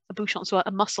actually like a bouchon, so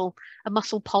a mussel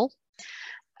pole,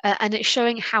 and it's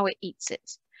showing how it eats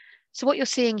it. So what you're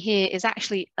seeing here is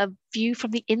actually a view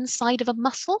from the inside of a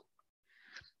mussel.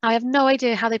 I have no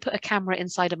idea how they put a camera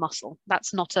inside a mussel.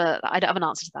 That's not I don't have an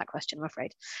answer to that question, I'm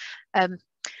afraid.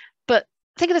 But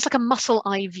think of this like a mussel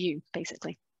eye view,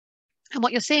 basically. And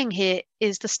what you're seeing here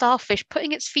is the starfish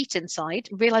putting its feet inside,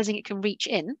 realizing it can reach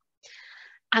in,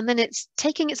 and then it's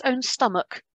taking its own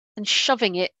stomach and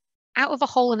shoving it out of a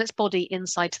hole in its body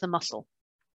inside to the mussel.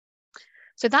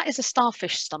 So that is a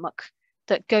starfish stomach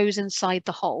that goes inside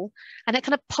the hole, and it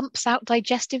kind of pumps out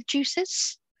digestive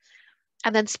juices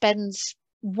and then spends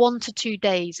 1 to 2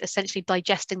 days essentially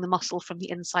digesting the mussel from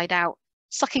the inside out,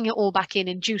 sucking it all back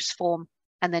in juice form,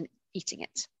 and then eating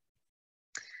it.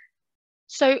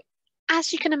 So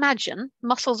as you can imagine,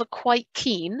 mussels are quite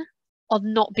keen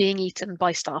on not being eaten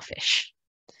by starfish.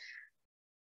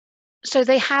 So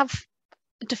they have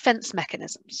defense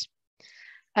mechanisms.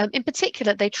 In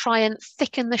particular, they try and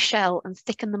thicken the shell and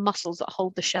thicken the muscles that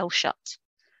hold the shell shut.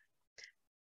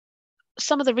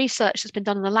 Some of the research that's been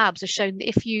done in the labs has shown that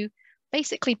if you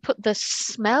basically put the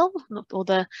smell or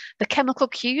the chemical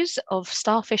cues of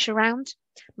starfish around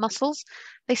mussels,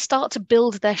 they start to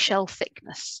build their shell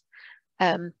thickness.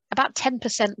 About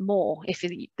 10% more if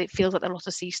it feels like there are a lot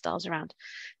of sea stars around,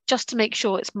 just to make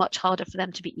sure it's much harder for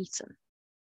them to be eaten.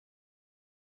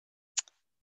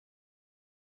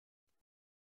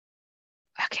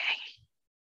 Okay.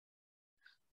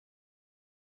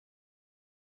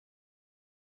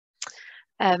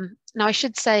 Now I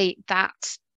should say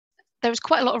that there is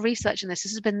quite a lot of research in this.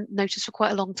 This has been noticed for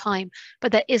quite a long time,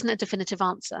 but there isn't a definitive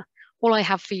answer. All I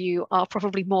have for you are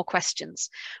probably more questions,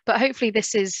 but hopefully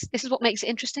this is what makes it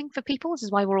interesting for people. This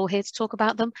is why we're all here to talk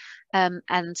about them,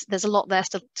 and there's a lot there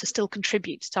to still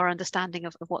contribute to our understanding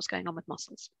of what's going on with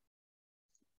mussels.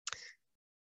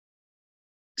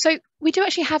 So we do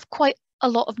actually have quite a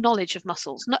lot of knowledge of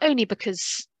mussels, not only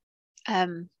because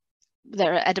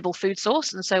they're an edible food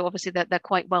source, and so obviously they're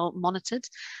quite well monitored,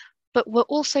 but we'll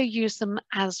also use them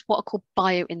as what are called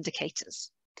bioindicators.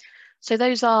 So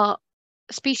those are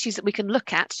species that we can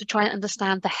look at to try and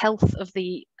understand the health of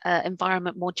the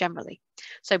environment more generally.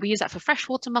 So we use that for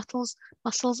freshwater mussels,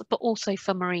 but also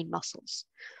for marine mussels.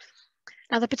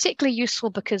 Now they're particularly useful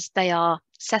because they are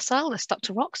sessile, they're stuck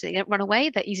to rocks, they don't run away,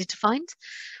 they're easy to find.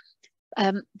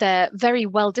 They're very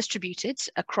well distributed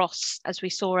across, as we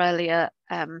saw earlier,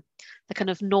 the kind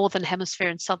of northern hemisphere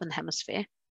and southern hemisphere.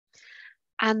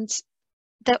 And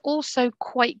they're also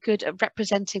quite good at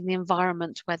representing the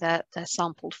environment where they're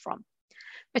sampled from.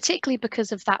 particularly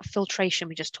because of that filtration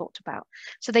we just talked about.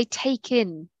 So they take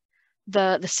in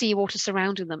the seawater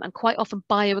surrounding them and quite often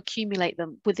bioaccumulate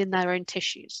them within their own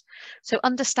tissues. So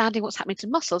understanding what's happening to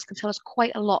mussels can tell us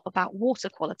quite a lot about water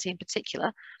quality in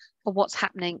particular, or what's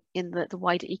happening in the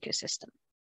wider ecosystem.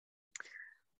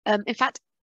 In fact,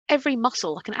 every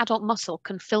mussel, like an adult mussel,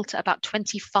 can filter about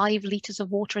 25 litres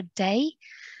of water a day.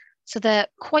 So they're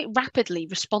quite rapidly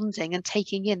responding and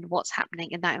taking in what's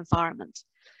happening in that environment.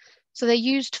 So they're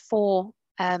used for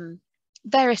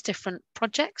various different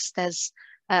projects. There's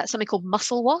something called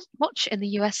Mussel Watch in the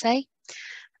USA.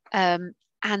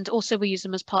 And also we use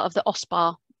them as part of the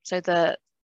OSPAR, so the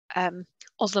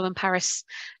Oslo and Paris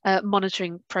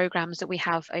monitoring programs that we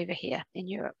have over here in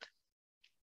Europe.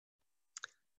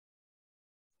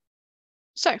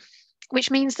 So, which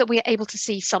means that we are able to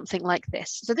see something like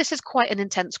this. So this is quite an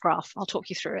intense graph. I'll talk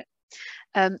you through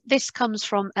it. This comes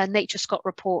from a NatureScot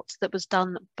report that was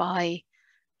done by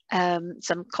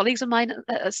some colleagues of mine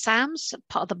at SAMS,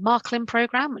 part of the Marklin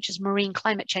program, which is Marine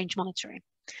Climate Change Monitoring.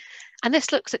 And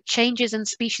this looks at changes in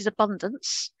species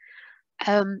abundance,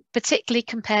 particularly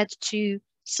compared to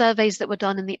surveys that were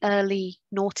done in the early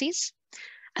noughties.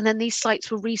 And then these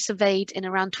sites were resurveyed in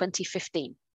around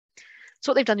 2015.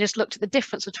 So what they've done is just looked at the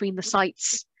difference between the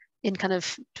sites in kind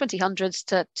of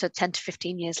 2000s to 10 to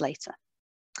 15 years later.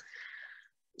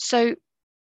 So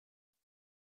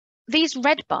these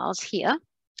red bars here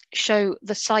show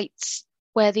the sites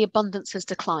where the abundance has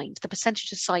declined, the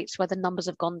percentage of sites where the numbers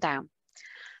have gone down.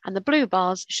 And the blue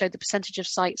bars show the percentage of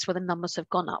sites where the numbers have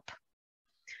gone up.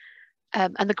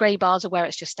 And the grey bars are where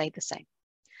it's just stayed the same.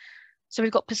 So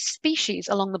we've got species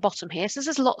along the bottom here. So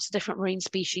there's lots of different marine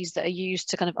species that are used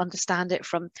to kind of understand it,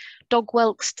 from dog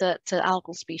whelks to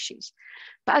algal species.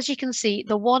 But as you can see,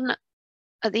 the one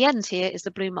at the end here is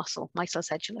the blue mussel, Mysilus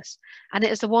edulis. And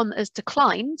it is the one that has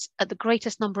declined at the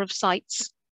greatest number of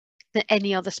sites than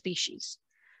any other species.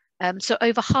 So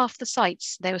over half the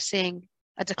sites, they were seeing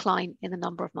a decline in the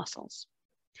number of mussels.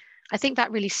 I think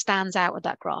that really stands out with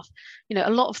that graph. You know,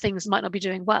 a lot of things might not be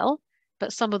doing well,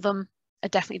 but some of them are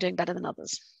definitely doing better than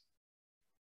others.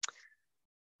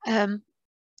 And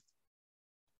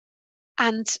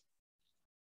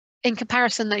in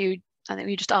comparison, that I think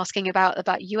you're just asking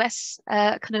about US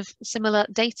kind of similar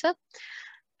data.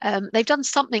 They've done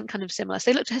something kind of similar.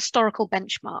 So they looked at historical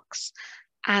benchmarks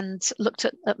and looked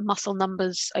at mussel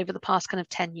numbers over the past kind of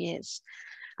 10 years.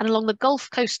 And along the Gulf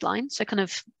coastline, so kind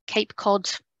of Cape Cod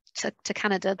to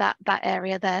Canada, that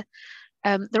area there,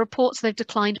 the reports they've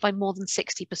declined by more than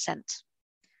 60%.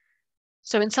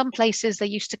 So in some places, they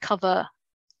used to cover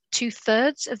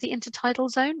 2/3 of the intertidal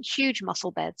zone, huge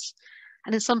mussel beds.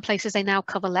 And in some places, they now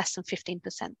cover less than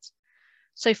 15%.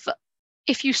 So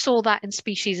if you saw that in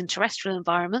species in terrestrial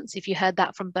environments, if you heard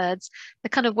that from birds, the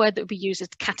kind of word that would be used is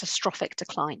catastrophic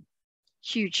decline.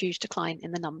 Huge, huge decline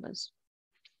in the numbers.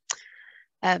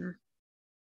 So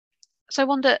I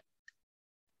wonder,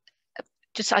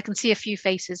 just so I can see a few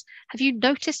faces, have you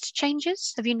noticed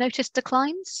changes? Have you noticed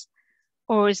declines?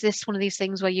 Or is this one of these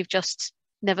things where you've just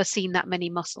never seen that many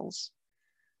mussels?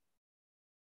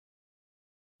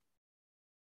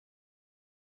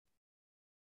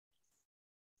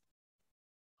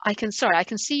 I can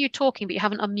see you talking, but you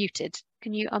haven't unmuted.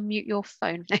 Can you unmute your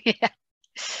phone? Yeah.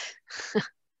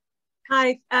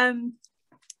 Hi,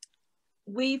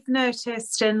 we've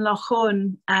noticed in Loch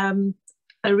Hourn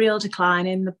a real decline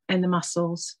in the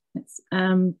mussels.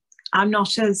 I'm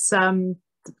not as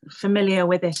familiar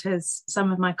with it as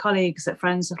some of my colleagues at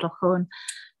Friends of Loch Hourn,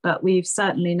 but we've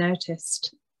certainly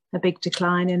noticed a big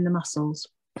decline in the mussels.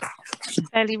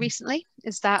 Fairly recently?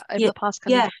 Is that over the past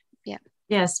kind of? Yeah.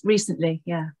 Yes, recently,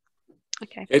 yeah.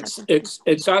 Okay.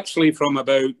 It's actually from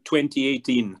about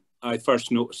 2018 I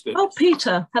first noticed it. Oh,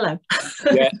 Peter, hello.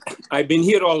 Yeah, I've been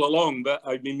here all along, but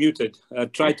I've been muted. I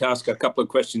tried to ask a couple of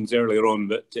questions earlier on,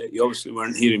 but you obviously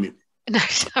weren't hearing me. No,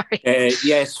 sorry.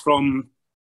 Yes, from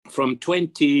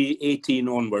 2018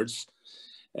 onwards,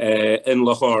 in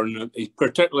Loch Hourn,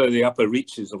 particularly the upper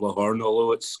reaches of Loch Hourn,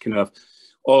 although it's kind of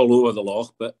all over the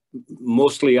loch, but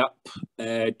mostly up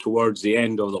towards the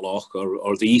end of the loch,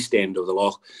 or the east end of the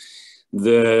loch.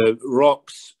 The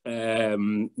rocks,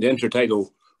 the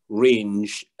intertidal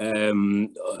range,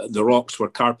 the rocks were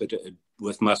carpeted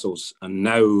with mussels, and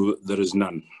now there is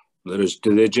none.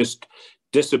 They just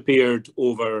disappeared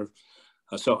over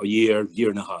a sort of year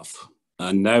and a half,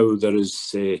 and now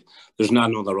there's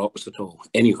none on the rocks at all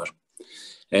anywhere.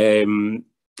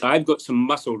 I've got some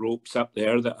mussel ropes up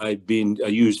there that I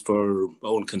used for my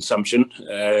own consumption,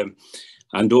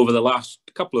 and over the last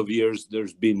couple of years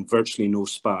there's been virtually no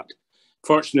spat.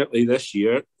 Fortunately, this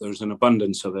year, there's an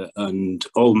abundance of it, and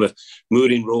all the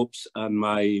mooring ropes and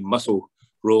my mussel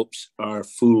ropes are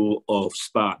full of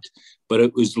spat. But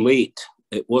it was late.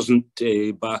 It wasn't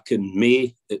back in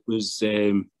May. It was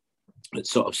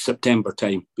it's sort of September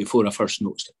time before I first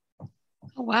noticed it.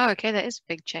 Oh, wow. Okay, that is a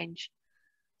big change.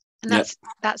 And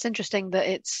that's interesting that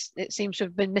it seems to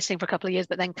have been missing for a couple of years,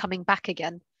 but then coming back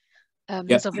again.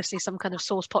 There's obviously some kind of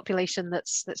source population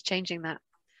that's changing that.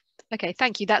 Okay,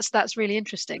 thank you. That's really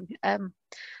interesting. I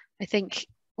think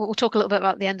we'll talk a little bit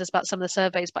about the end about some of the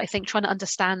surveys, but I think trying to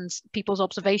understand people's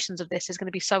observations of this is going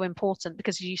to be so important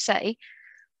because, as you say,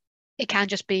 it can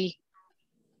just be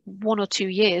 1 or 2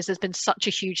 years. There's been such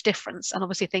a huge difference, and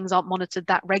obviously things aren't monitored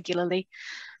that regularly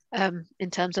in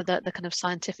terms of the kind of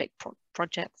scientific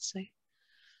projects. So.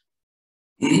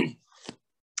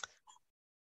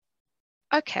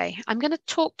 Okay, I'm going to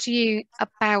talk to you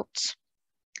about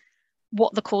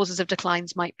what the causes of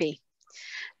declines might be.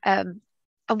 And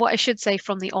what I should say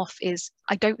from the off is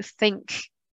I don't think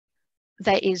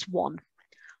there is one.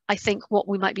 I think what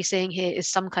we might be seeing here is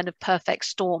some kind of perfect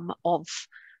storm of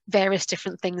various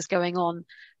different things going on,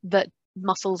 that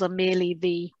mussels are merely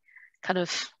the kind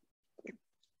of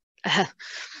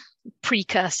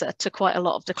precursor to quite a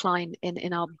lot of decline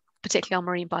in our, particularly our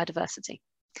marine biodiversity.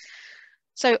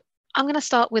 So I'm going to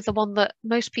start with the one that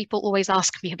most people always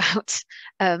ask me about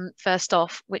first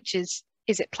off, which is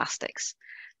it plastics?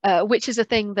 Which is a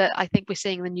thing that I think we're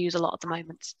seeing in the news a lot at the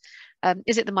moment.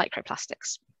 Is it the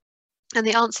microplastics? And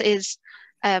the answer is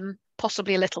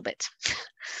possibly a little bit.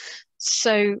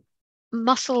 So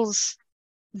mussels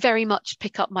very much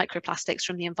pick up microplastics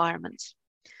from the environment.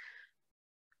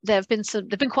 There've been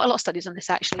quite a lot of studies on this,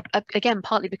 actually, again,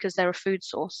 partly because they're a food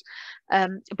source.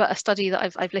 But a study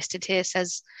that I've listed here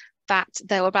says that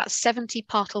there were about 70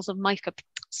 particles of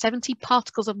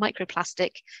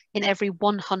microplastic in every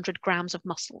 100 grams of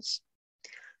mussels.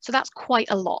 So that's quite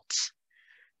a lot.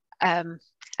 And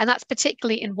that's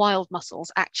particularly in wild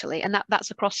mussels, actually, and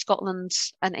that's across Scotland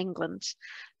and England,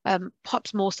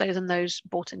 perhaps more so than those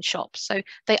bought in shops. So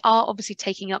they are obviously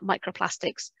taking up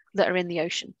microplastics that are in the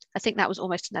ocean. I think that was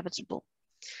almost inevitable.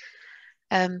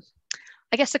 I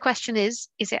guess the question is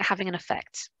it having an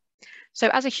effect? So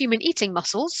as a human eating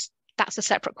mussels, that's a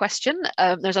separate question.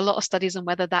 There's a lot of studies on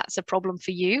whether that's a problem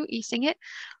for you eating it.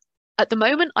 At the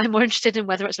moment, I'm more interested in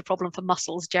whether it's a problem for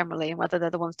mussels generally and whether they're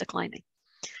the ones declining.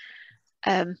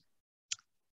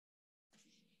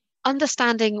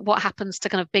 Understanding what happens to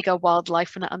kind of bigger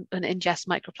wildlife and ingest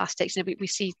microplastics. You know, we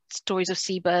see stories of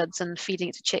seabirds and feeding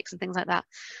it to chicks and things like that.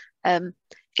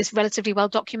 It's relatively well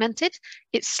documented.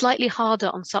 It's slightly harder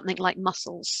on something like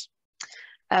mussels.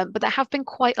 But there have been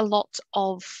quite a lot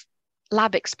of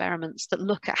lab experiments that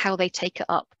look at how they take it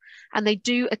up, and they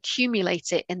do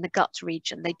accumulate it in the gut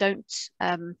region. They don't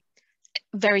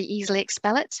very easily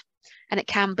expel it, and it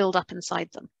can build up inside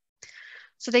them.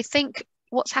 So they think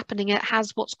what's happening, it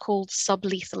has what's called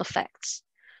sublethal effects.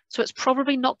 So it's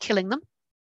probably not killing them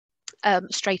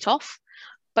straight off,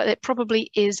 but it probably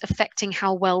is affecting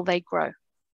how well they grow.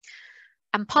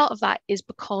 And part of that is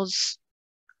because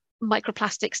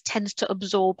microplastics tend to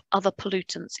absorb other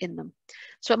pollutants in them.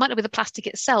 So it might not be the plastic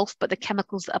itself, but the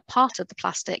chemicals that are part of the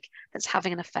plastic that's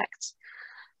having an effect.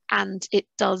 And it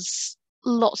does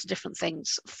lots of different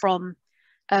things, from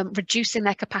reducing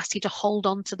their capacity to hold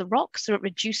on to the rock. So it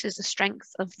reduces the strength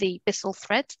of the byssal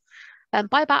thread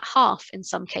by about half in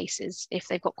some cases if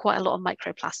they've got quite a lot of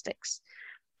microplastics.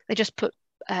 They just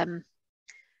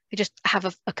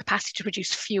have a capacity to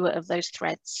produce fewer of those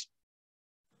threads.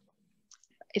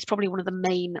 It's probably one of the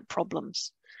main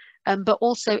problems. But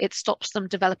also it stops them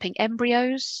developing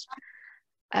embryos,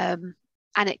 and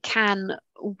it can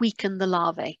weaken the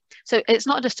larvae. So it's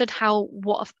not understood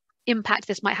what impact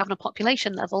this might have on a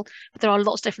population level, but there are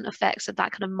lots of different effects that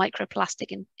kind of microplastic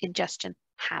ingestion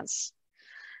has.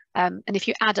 And if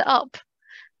you add it up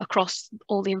across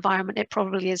all the environment, it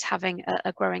probably is having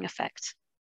a growing effect.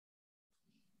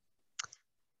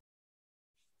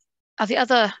 The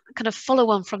other kind of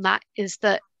follow-on from that is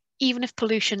that even if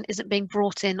pollution isn't being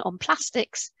brought in on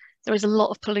plastics, there is a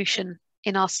lot of pollution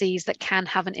in our seas that can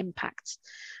have an impact.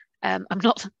 I'm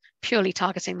not purely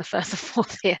targeting the further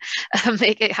north here.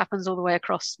 It happens all the way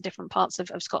across different parts of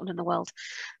Scotland and the world.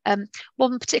 One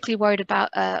I'm particularly worried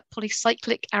about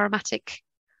polycyclic aromatic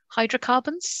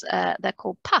hydrocarbons. They're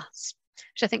called PAHs,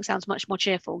 which I think sounds much more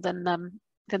cheerful than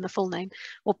the full name,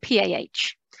 or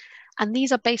PAH. And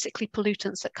these are basically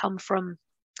pollutants that come from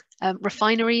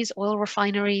refineries, oil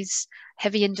refineries,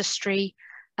 heavy industry.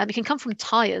 It can come from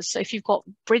tires. So if you've got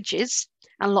bridges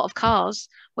and a lot of cars,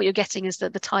 what you're getting is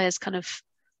that the tires kind of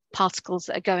particles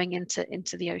that are going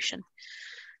into the ocean.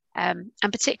 and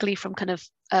particularly from kind of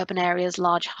urban areas,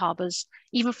 large harbours,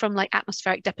 even from like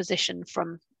atmospheric deposition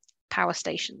from power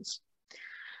stations.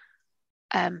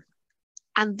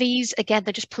 And these, again,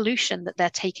 they're just pollution that they're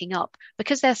taking up.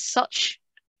 Because they're such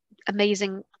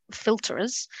amazing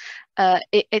filterers,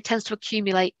 it tends to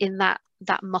accumulate in that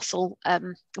mussel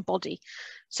body.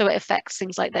 So it affects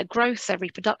things like their growth, their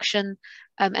reproduction,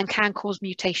 and can cause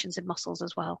mutations in mussels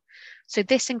as well. So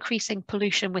this increasing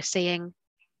pollution we're seeing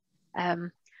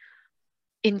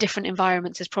in different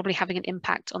environments is probably having an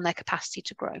impact on their capacity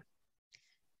to grow.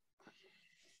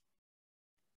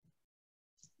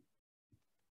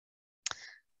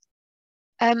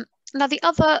 Now the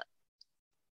other,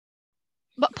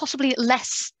 but possibly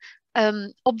less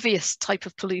obvious type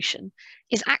of pollution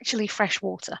is actually fresh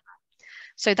water.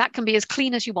 So that can be as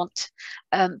clean as you want.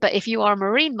 But if you are a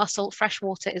marine mussel, fresh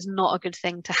water is not a good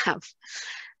thing to have.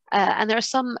 And there are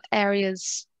some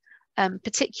areas,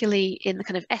 particularly in the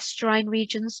kind of estuarine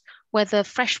regions, where the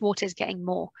fresh water is getting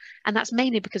more. And that's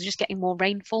mainly because you're just getting more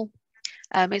rainfall.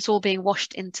 It's all being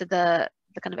washed into the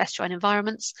kind of estuarine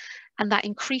environments. And that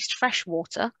increased fresh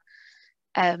water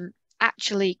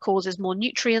actually causes more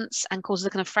nutrients and causes a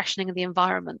kind of freshening of the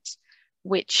environment,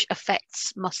 which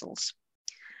affects mussels.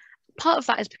 Part of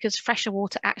that is because fresher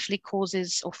water actually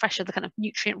causes, or fresher, the kind of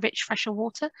nutrient-rich fresher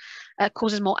water,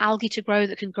 causes more algae to grow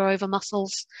that can grow over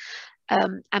mussels.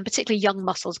 And particularly young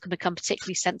mussels can become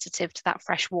particularly sensitive to that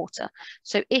fresh water.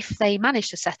 So if they manage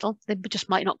to settle, they just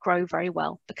might not grow very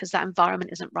well because that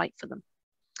environment isn't right for them.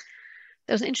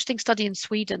 There was an interesting study in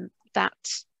Sweden that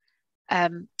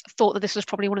thought that this was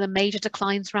probably one of the major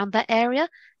declines around that area,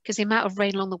 because the amount of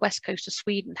rain along the west coast of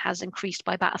Sweden has increased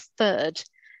by about 1/3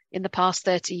 in the past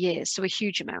 30 years, so a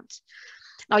huge amount.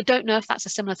 Now, I don't know if that's a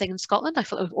similar thing in Scotland. I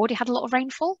thought we've already had a lot of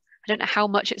rainfall. I don't know how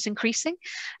much it's increasing,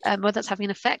 whether that's having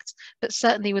an effect, but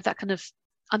certainly with that kind of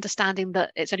understanding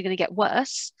that it's only going to get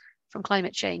worse from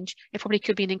climate change, it probably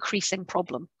could be an increasing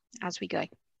problem as we go.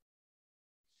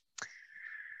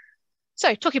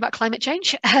 So talking about climate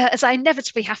change, as I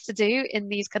inevitably have to do in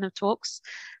these kind of talks,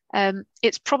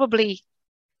 it's probably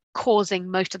causing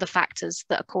most of the factors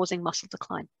that are causing mussel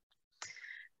decline.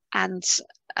 And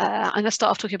I'm going to start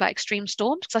off talking about extreme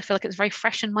storms because I feel like it's very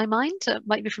fresh in my mind. It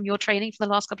might be from your training for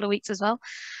the last couple of weeks as well.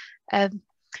 I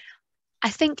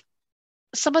think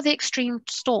some of the extreme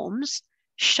storms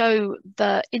show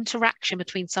the interaction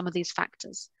between some of these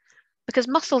factors, because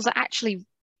mussels are actually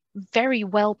very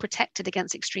well protected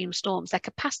against extreme storms. Their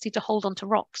capacity to hold onto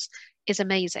rocks is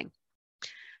amazing.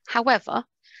 However,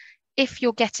 if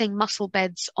you're getting mussel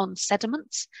beds on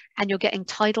sediments and you're getting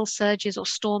tidal surges or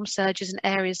storm surges in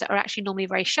areas that are actually normally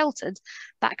very sheltered,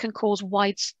 that can cause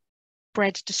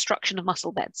widespread destruction of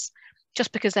mussel beds,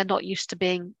 just because they're not used to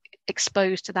being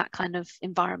exposed to that kind of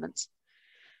environment.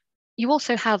 You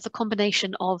also have the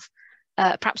combination of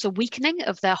perhaps a weakening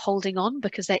of their holding on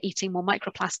because they're eating more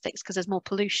microplastics because there's more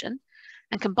pollution.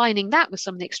 And combining that with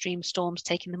some of the extreme storms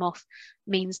taking them off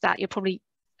means that you're probably,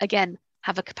 again,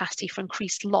 have a capacity for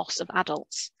increased loss of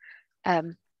adults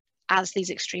as these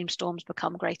extreme storms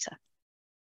become greater.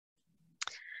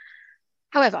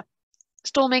 However,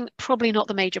 storming, probably not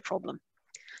the major problem.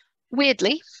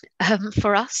 Weirdly,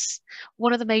 for us,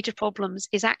 one of the major problems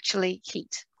is actually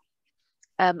heat.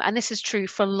 And this is true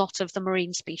for a lot of the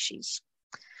marine species.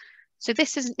 So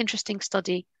this is an interesting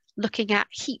study looking at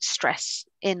heat stress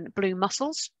in blue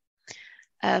mussels.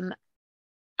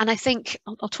 And I think,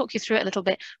 I'll talk you through it a little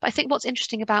bit, but I think what's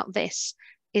interesting about this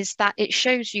is that it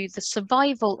shows you the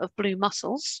survival of blue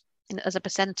mussels as a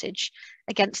percentage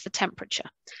against the temperature.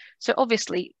 So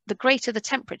obviously, the greater the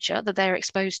temperature that they're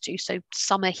exposed to, so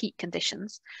summer heat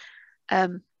conditions,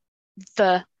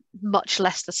 the much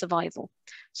less the survival.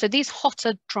 So these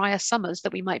hotter, drier summers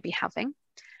that we might be having,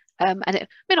 and it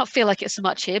may not feel like it so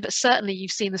much here, but certainly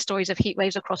you've seen the stories of heat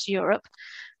waves across Europe,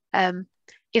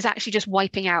 is actually just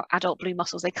wiping out adult blue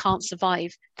mussels. They can't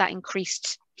survive that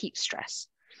increased heat stress.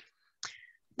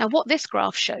 Now, what this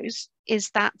graph shows is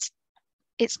that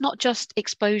it's not just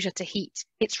exposure to heat,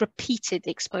 it's repeated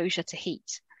exposure to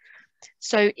heat.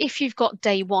 So if you've got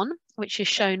day one, which is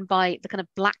shown by the kind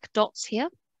of black dots here,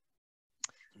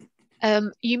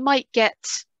 you might get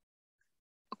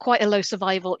quite a low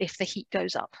survival if the heat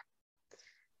goes up.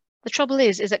 The trouble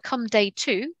is that come day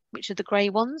two, which are the grey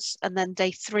ones, and then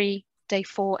day 3, day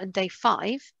 4, and day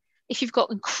 5, if you've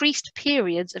got increased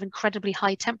periods of incredibly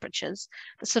high temperatures,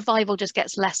 the survival just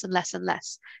gets less and less and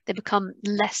less. They become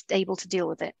less able to deal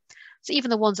with it. So even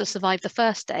the ones that survive the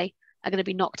first day are going to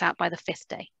be knocked out by the 5th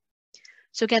day.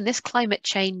 So again, this climate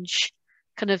change,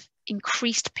 kind of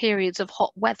increased periods of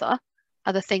hot weather,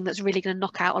 are the thing that's really going to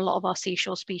knock out a lot of our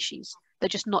seashore species. They're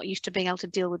just not used to being able to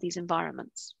deal with these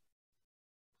environments.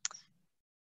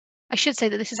 I should say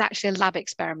that this is actually a lab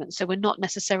experiment, so we're not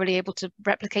necessarily able to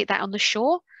replicate that on the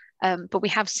shore, but we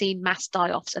have seen mass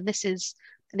die-offs, and this is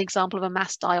an example of a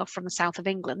mass die-off from the south of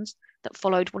England that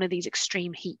followed one of these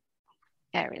extreme heat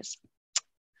areas.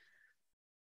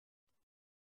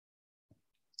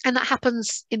 And that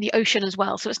happens in the ocean as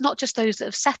well. So it's not just those that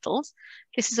have settled.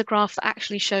 This is a graph that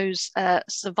actually shows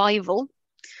survival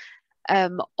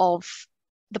of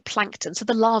the plankton, so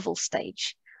the larval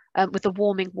stage, with the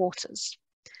warming waters.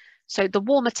 So the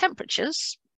warmer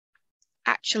temperatures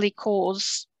actually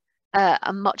cause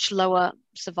a much lower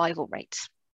survival rate.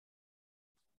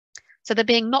 So they're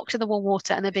being knocked in the warm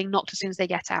water and they're being knocked as soon as they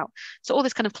get out. So all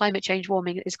this kind of climate change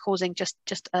warming is causing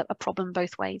just a problem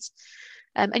both ways.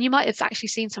 And you might have actually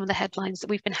seen some of the headlines that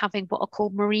we've been having what are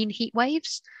called marine heat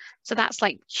waves. So that's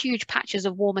like huge patches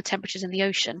of warmer temperatures in the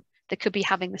ocean that could be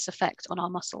having this effect on our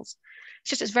mussels.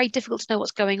 It's very difficult to know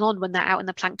what's going on when they're out in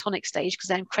the planktonic stage because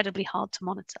they're incredibly hard to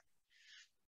monitor.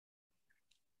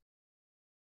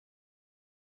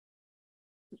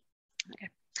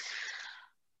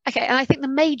 Okay, and I think the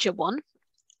major one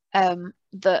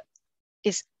that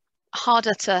is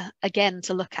harder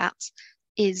to look at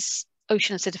is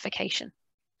ocean acidification.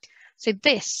 So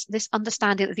this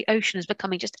understanding that the ocean is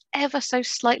becoming just ever so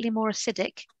slightly more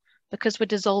acidic because we're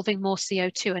dissolving more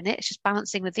CO2 in it, it's just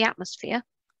balancing with the atmosphere,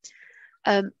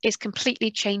 is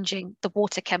completely changing the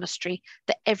water chemistry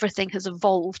that everything has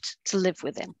evolved to live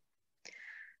within.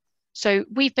 So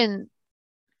we've been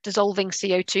dissolving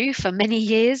CO2 for many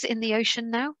years in the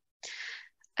ocean now.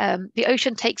 The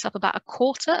ocean takes up about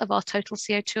 1/4 of our total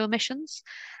CO2 emissions.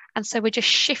 And so we're just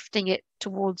shifting it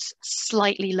towards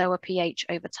slightly lower pH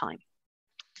over time.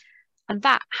 And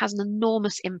that has an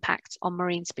enormous impact on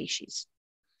marine species.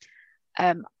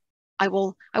 I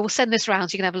will send this around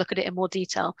so you can have a look at it in more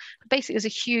detail. But basically, there's a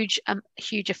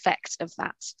huge effect of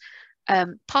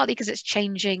that. Partly because it's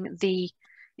changing the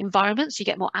environment, so you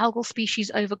get more algal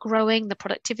species overgrowing, the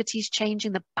productivity is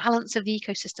changing, the balance of the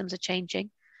ecosystems are changing.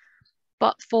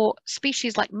 But for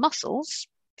species like mussels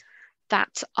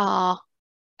that are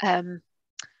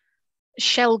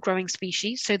shell-growing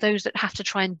species, so those that have to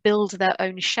try and build their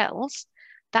own shells,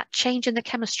 that change in the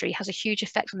chemistry has a huge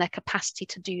effect on their capacity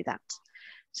to do that.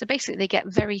 So basically, they get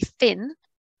very thin,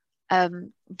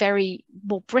 very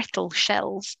more brittle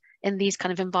shells in these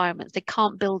kind of environments. They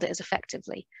can't build it as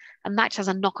effectively, and that has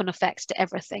a knock-on effect to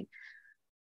everything.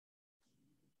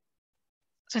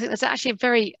 So I think there's actually a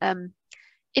very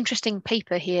interesting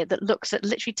paper here that looks at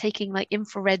literally taking like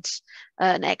infrared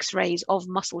and X-rays of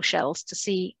mussel shells to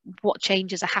see what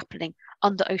changes are happening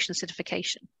under ocean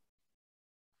acidification.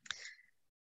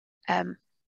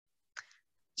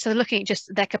 So they're looking at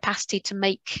just their capacity to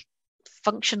make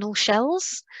functional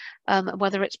shells,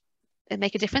 whether it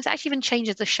make a difference. It actually even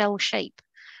changes the shell shape.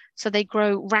 So they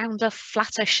grow rounder,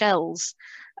 flatter shells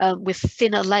with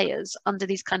thinner layers under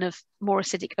these kind of more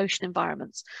acidic ocean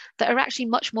environments that are actually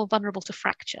much more vulnerable to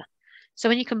fracture. So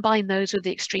when you combine those with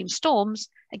the extreme storms,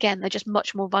 again, they're just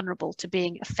much more vulnerable to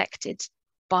being affected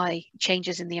by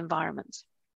changes in the environment.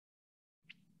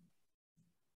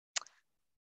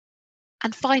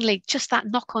 And finally, just that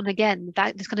knock-on again,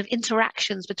 these kind of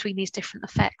interactions between these different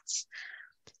effects.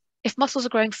 If mussels are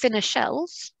growing thinner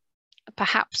shells,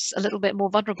 perhaps a little bit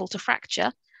more vulnerable to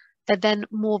fracture, they're then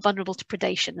more vulnerable to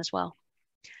predation as well.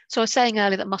 So I was saying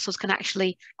earlier that mussels can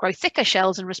actually grow thicker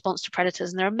shells in response to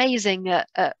predators, and they're amazing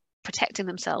at protecting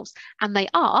themselves, and they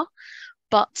are,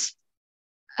 but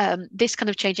this kind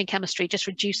of change in chemistry just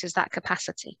reduces that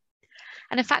capacity.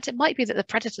 And in fact, it might be that the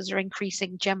predators are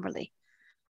increasing generally.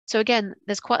 So again,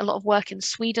 there's quite a lot of work in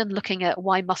Sweden looking at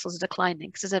why mussels are declining,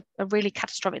 because there's a really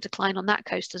catastrophic decline on that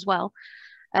coast as well.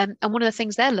 And one of the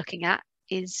things they're looking at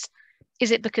is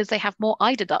it because they have more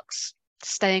eider ducks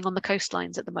staying on the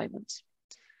coastlines at the moment?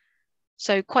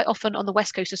 So quite often on the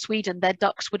west coast of Sweden, their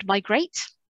ducks would migrate,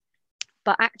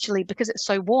 but actually because it's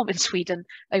so warm in Sweden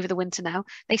over the winter now,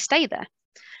 they stay there.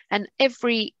 And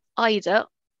every eider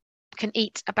can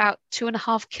eat about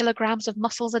 2.5 kilograms of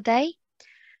mussels a day.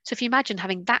 So if you imagine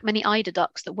having that many eider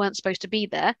ducks that weren't supposed to be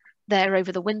there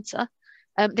over the winter,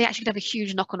 they actually have a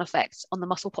huge knock-on effect on the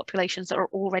mussel populations that are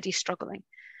already struggling.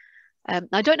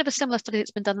 I don't have a similar study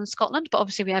that's been done in Scotland, but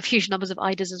obviously we have huge numbers of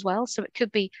eiders as well. So it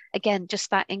could be, again,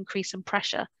 just that increase in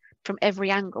pressure from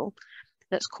every angle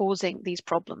that's causing these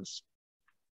problems.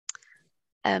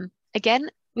 Again,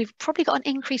 we've probably got an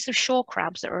increase of shore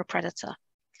crabs that are a predator.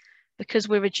 Because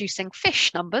we're reducing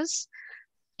fish numbers,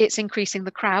 it's increasing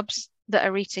the crabs that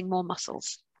are eating more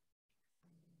mussels.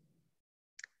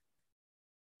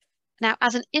 Now,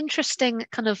 as an interesting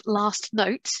kind of last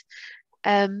note,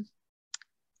 I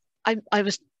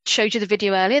showed you the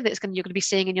video earlier that you're going to be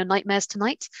seeing in your nightmares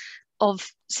tonight. of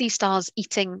sea stars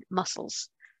eating mussels.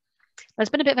 There's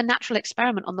been a bit of a natural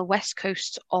experiment on the west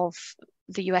coast of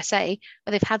the USA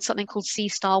where they've had something called sea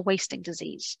star wasting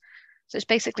disease. So it's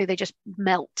basically they just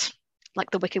melt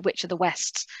like the Wicked Witch of the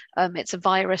West. It's a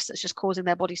virus that's just causing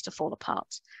their bodies to fall apart.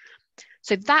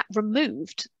 So that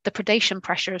removed the predation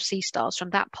pressure of sea stars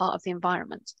from that part of the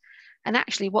environment. And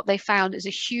actually what they found is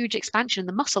a huge expansion in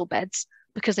the mussel beds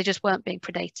because they just weren't being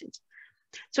predated.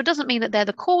 So it doesn't mean that they're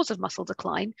the cause of mussel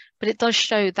decline, but it does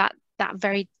show that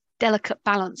very delicate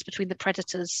balance between the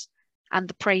predators and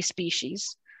the prey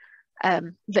species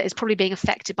that is probably being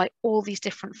affected by all these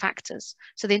different factors.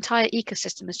 So the entire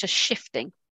ecosystem is just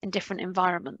shifting in different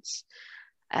environments.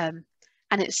 And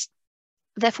it's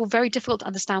therefore very difficult to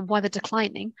understand why they're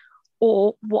declining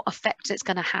or what effect it's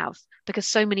going to have, because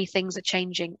so many things are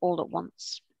changing all at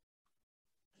once.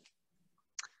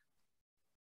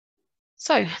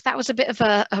 So that was a bit of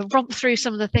a romp through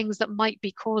some of the things that might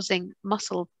be causing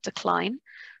mussel decline.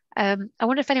 I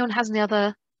wonder if anyone has any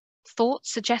other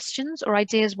thoughts, suggestions, or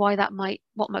ideas why that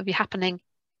what might be happening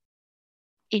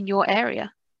in your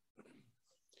area.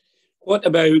 What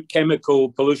about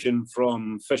chemical pollution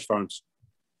from fish farms?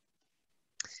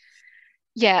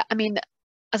 Yeah, I mean,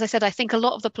 as I said, I think a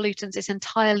lot of the pollutants, it's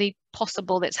entirely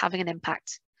possible that it's having an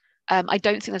impact. I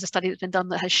don't think there's a study that's been done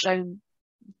that has shown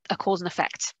a cause and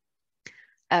effect,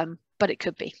 but it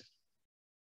could be.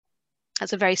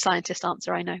 That's a very scientist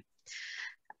answer, I know.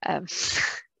 Can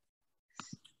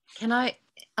I,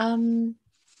 sorry,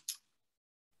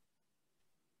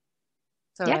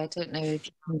 yeah. I don't know if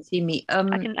you can see me. I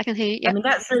can hear you. Yeah. I mean,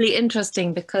 that's really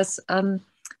interesting because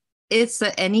is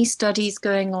there any studies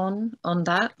going on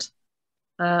that,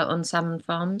 on salmon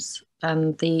farms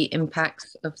and the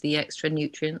impacts of the extra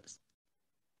nutrients?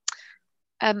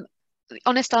 The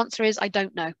honest answer is I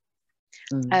don't know.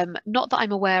 Not that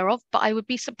I'm aware of, but I would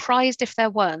be surprised if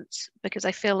there weren't, because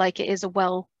I feel like it is a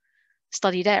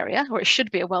well-studied area, or it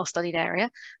should be a well-studied area,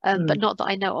 but not that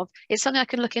I know of. It's something I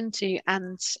can look into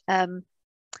and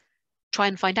try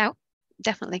and find out,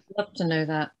 definitely. I'd love to know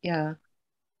that, yeah.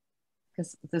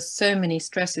 Because there's so many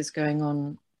stresses going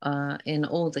on in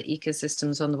all the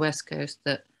ecosystems on the West Coast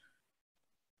that,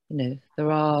 you know,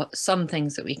 there are some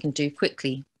things that we can do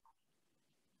quickly.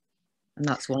 And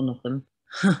that's one of them.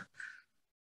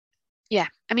 Yeah,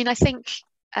 I mean, I think,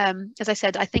 as I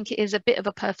said, I think it is a bit of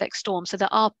a perfect storm. So there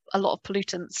are a lot of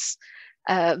pollutants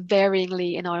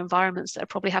varyingly in our environments that are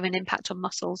probably having an impact on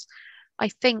mussels. I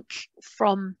think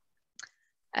from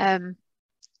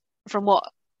what,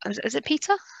 is it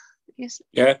Peter? Yes.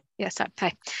 Yeah. Yes.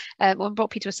 Okay.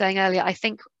 What Peter was saying earlier, I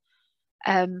think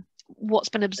what's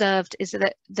been observed is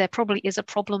that there probably is a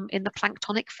problem in the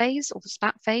planktonic phase or the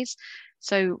spat phase.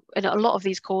 So a lot of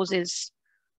these causes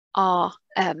are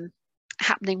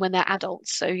happening when they're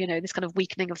adults. So, you know, this kind of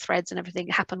weakening of threads and everything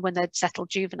happened when they're settled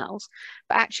juveniles.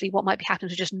 But actually what might be happening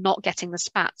is just not getting the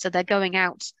spat. So they're going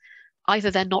out,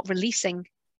 either they're not releasing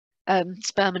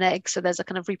sperm and eggs, so there's a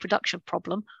kind of reproduction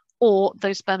problem, or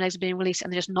those sperm and eggs are being released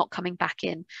and they're just not coming back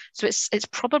in. So it's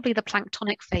probably the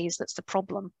planktonic phase that's the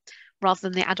problem rather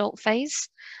than the adult phase.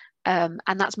 And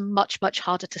that's much, much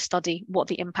harder to study what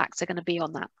the impacts are going to be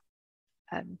on that.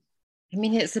 I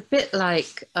mean, it's a bit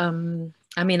like,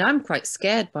 I mean, I'm quite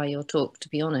scared by your talk, to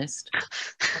be honest.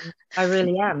 I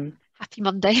really am. Happy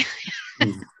Monday.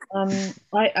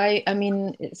 I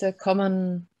mean, it's a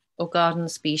common or garden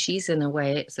species in a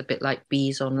way. It's a bit like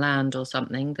bees on land or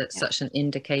something. That's such an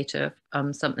indicator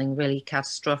of something really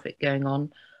catastrophic going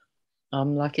on,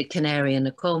 like a canary in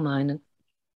a coal mine.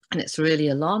 And it's really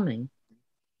alarming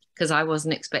because I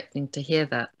wasn't expecting to hear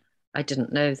that. I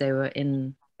didn't know they were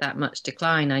in that much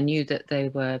decline. I knew that they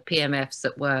were PMFs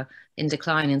that were in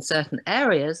decline in certain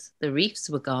areas. The reefs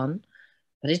were gone,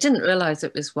 but I didn't realize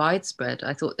it was widespread.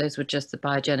 I thought those were just the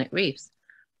biogenic reefs.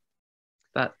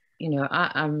 But, you know,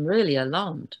 I'm really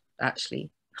alarmed,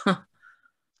 actually.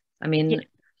 I mean...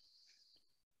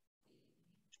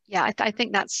 Yeah, I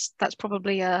think that's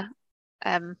probably a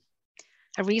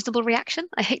reasonable reaction.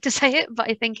 I hate to say it, but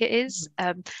I think it is.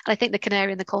 And I think the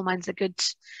canary in the coal mine is a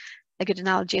good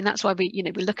analogy, and that's why we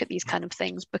look at these kind of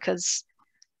things, because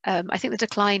I think the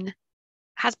decline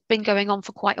has been going on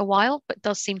for quite a while, but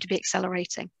does seem to be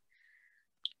accelerating.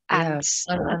 And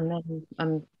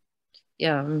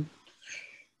I'm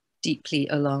deeply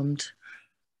alarmed.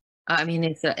 I mean,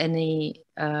 is there any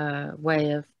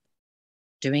way of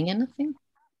doing anything?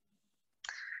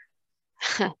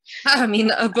 I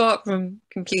mean, apart from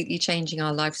completely changing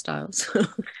our lifestyles.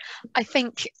 I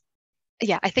think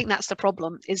that's the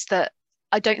problem, is that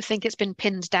I don't think it's been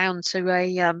pinned down to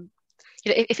a,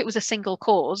 if it was a single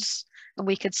cause and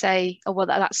we could say, oh, well,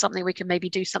 that's something we can maybe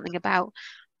do something about.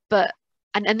 But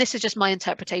and this is just my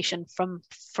interpretation from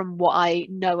what I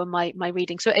know and my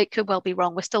reading. So it could well be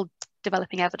wrong. We're still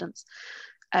developing evidence.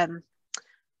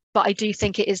 But I do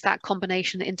think it is that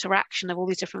combination, the interaction of all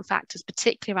these different factors,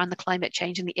 particularly around the climate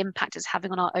change and the impact it's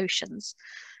having on our oceans,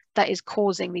 that is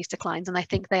causing these declines. And I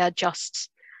think they are just,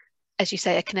 as you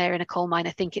say, a canary in a coal mine.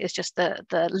 I think it is just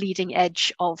the leading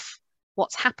edge of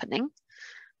what's happening.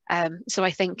 So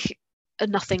I think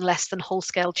nothing less than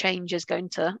whole-scale change is going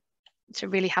to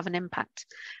really have an impact.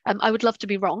 I would love to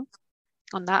be wrong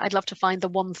on that. I'd love to find the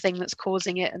one thing that's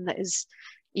causing it and that is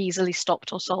easily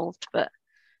stopped or solved. But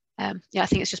yeah, I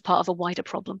think it's just part of a wider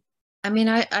problem. I mean,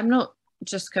 I'm not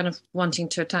just kind of wanting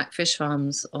to attack fish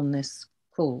farms on this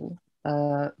call,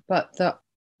 but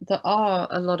there are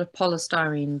a lot of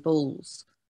polystyrene balls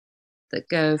that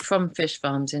go from fish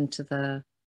farms into the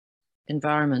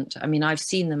environment. I mean, I've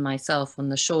seen them myself on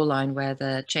the shoreline where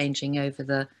they're changing over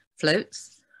the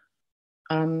floats.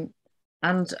 And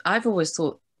I've always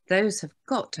thought those have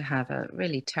got to have a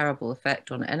really terrible effect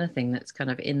on anything that's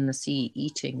kind of in the sea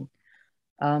eating.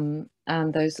 And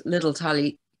those little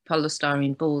tiny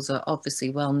polystyrene balls are obviously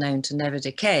well known to never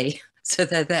decay, so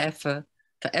they're there for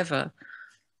forever.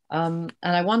 And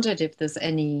I wondered if there's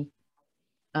any,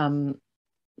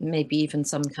 maybe even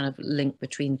some kind of link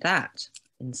between that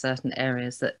in certain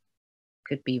areas that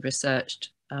could be researched,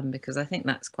 because I think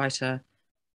that's quite a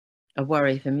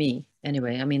worry for me.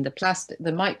 Anyway, I mean, the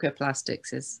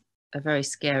microplastics is a very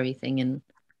scary thing, and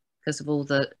because of all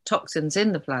the toxins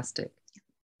in the plastic.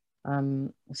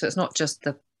 So it's not just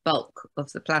the bulk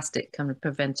of the plastic kind of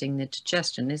preventing the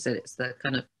digestion, is it? It's the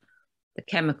kind of the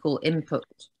chemical input.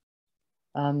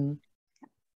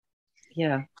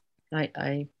 Yeah,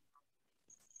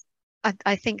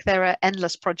 I think there are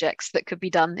endless projects that could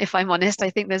be done, if I'm honest. I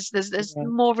think there's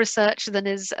more research than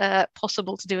is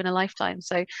possible to do in a lifetime.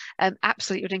 So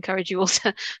absolutely would encourage you all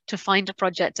to find a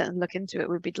project and look into it.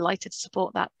 We'd be delighted to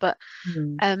support that. But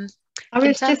I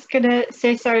was just going to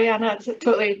say, sorry, Anna, it's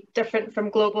totally different from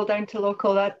global down to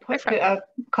local. I'd put a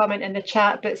comment in the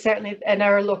chat, but certainly in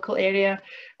our local area,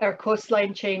 our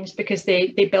coastline changed because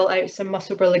they built out some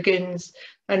mussel lagoons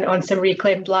and on some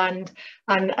reclaimed land.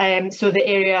 And so the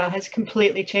area has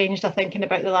completely changed, I think, in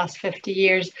about the last 50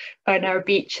 years. And our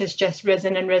beach has just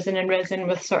risen and risen and risen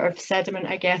with sort of sediment,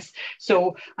 I guess.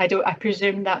 So I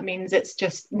presume that means it's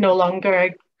just no longer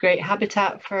a great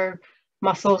habitat for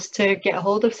mussels to get a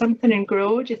hold of something and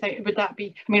grow. Do you think, would that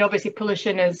be, I mean, obviously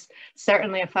pollution is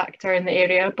certainly a factor in the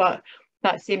area, but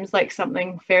that seems like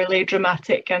something fairly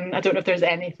dramatic, and I don't know if there's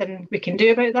anything we can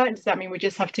do about that. Does that mean we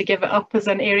just have to give it up as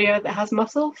an area that has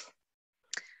mussels?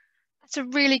 That's a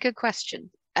really good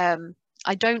question. I'm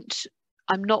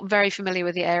not very familiar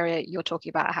with the area you're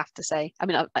talking about, I have to say. I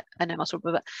mean, I know mussel,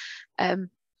 but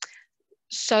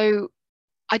so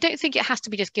I don't think it has to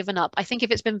be just given up. I think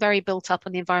if it's been very built up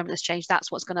and the environment has changed, that's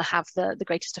what's going to have the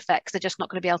greatest effects. They're just not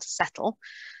going to be able to settle.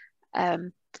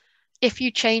 If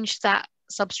you change that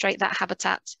substrate, that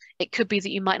habitat, it could be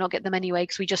that you might not get them anyway,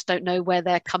 because we just don't know where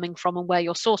they're coming from and where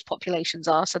your source populations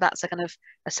are. So that's a kind of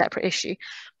a separate issue.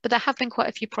 But there have been quite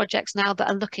a few projects now that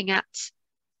are looking at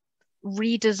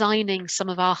redesigning some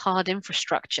of our hard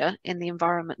infrastructure in the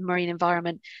environment, marine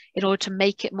environment, in order to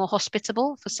make it more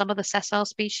hospitable for some of the sessile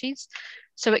species.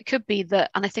 So it could be that,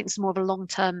 and I think it's more of a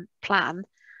long-term plan,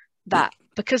 that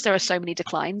because there are so many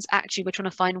declines, actually we're trying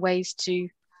to find ways to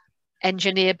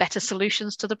engineer better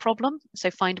solutions to the problem.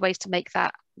 So find ways to make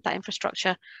that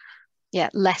infrastructure,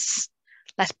 less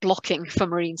blocking for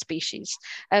marine species.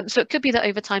 So it could be that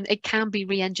over time it can be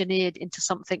re-engineered into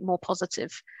something more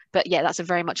positive. But yeah, that's a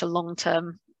very much a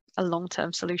long-term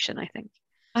solution, I think.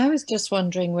 I was just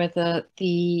wondering whether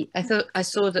I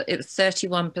saw that it was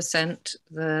 31%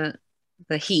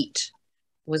 the heat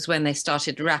was when they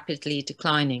started rapidly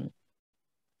declining.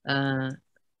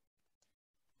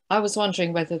 I was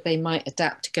wondering whether they might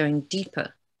adapt to going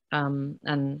deeper,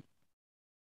 and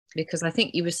because I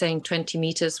think you were saying 20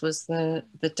 meters was the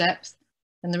depth.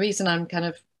 And the reason I'm kind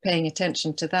of paying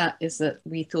attention to that is that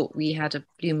we thought we had a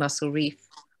blue mussel reef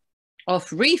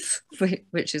off reef,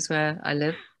 which is where I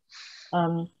live.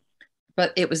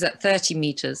 But it was at 30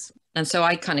 meters. And so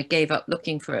I kind of gave up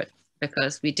looking for it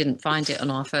because we didn't find it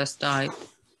on our first dive.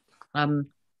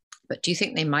 But do you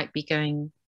think they might be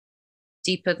going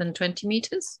deeper than 20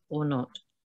 meters or not?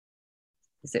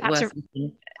 Is it worth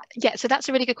looking? Yeah, so that's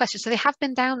a really good question. So there have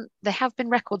been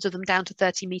records of them down to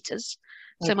 30 meters.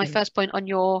 So my first point on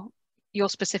your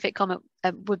specific comment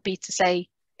would be to say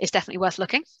it's definitely worth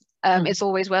looking. It's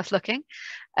always worth looking.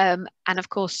 And of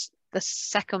course, the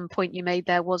second point you made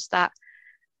there was that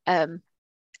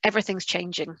everything's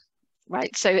changing,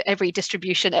 right? So every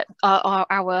distribution,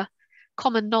 our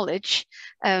common knowledge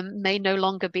may no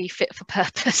longer be fit for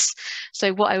purpose.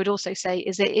 So what I would also say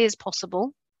is it is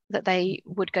possible that they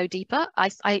would go deeper.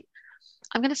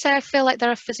 I'm going to say I feel like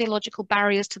there are physiological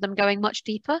barriers to them going much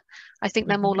deeper. I think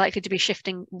they're more likely to be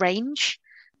shifting range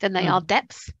than they are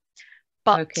depth.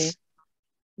 But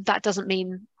that doesn't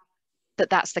mean that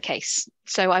that's the case.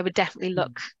 So I would definitely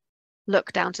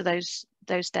look down to those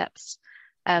depths.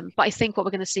 But I think what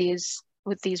we're going to see is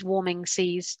with these warming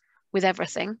seas, with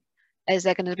everything, is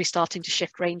they're going to be starting to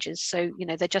shift ranges. So, you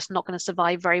know, they're just not going to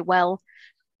survive very well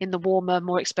in the warmer,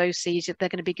 more exposed seas. If they're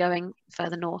going to be going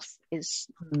further north is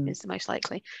the most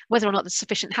likely. Whether or not there's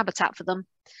sufficient habitat for them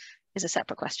is a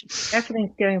separate question.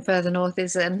 Everything's going further north.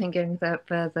 Is there anything going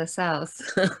further south?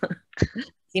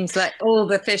 Seems like all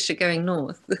the fish are going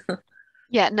north.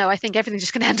 Yeah, no, I think everything's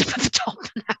just going to end up at the top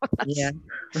now. Yeah,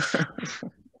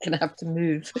 gonna have to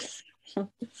move.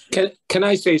 Can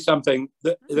I say something?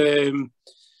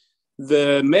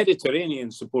 The Mediterranean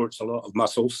supports a lot of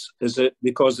mussels. Is it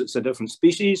because it's a different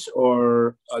species,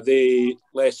 or are they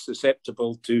less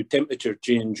susceptible to temperature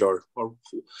change? Or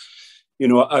you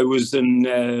know, I was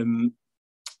in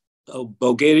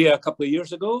Bulgaria a couple of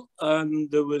years ago, and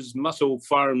there was mussel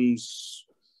farms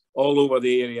all over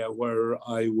the area where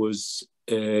I was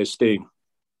staying.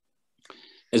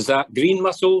 Is that green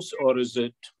mussels, or was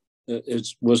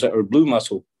it a blue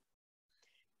mussel?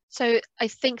 So I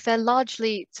think they're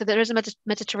largely, so there is a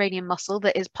Mediterranean mussel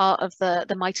that is part of the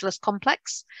Mytilus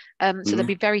complex. So they'll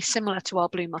be very similar to our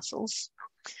blue mussels.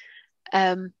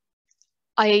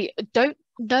 I don't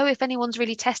know if anyone's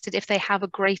really tested if they have a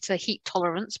greater heat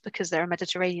tolerance because they're a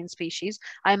Mediterranean species.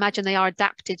 I imagine they are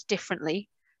adapted differently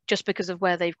just because of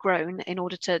where they've grown in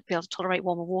order to be able to tolerate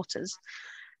warmer waters.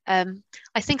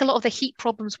 I think a lot of the heat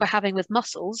problems we're having with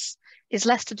mussels is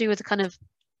less to do with the kind of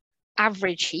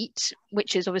average heat,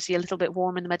 which is obviously a little bit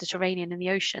warm in the Mediterranean in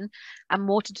the ocean, and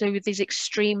more to do with these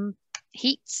extreme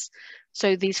heats.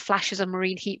 So these flashes of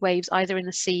marine heat waves either in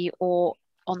the sea or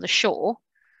on the shore.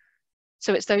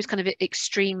 So it's those kind of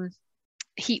extreme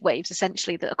heat waves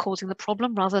essentially that are causing the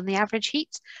problem rather than the average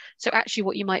heat. So actually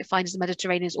what you might find is the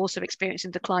Mediterranean is also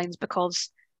experiencing declines because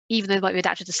even though they might be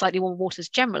adapted to slightly warmer waters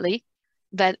generally,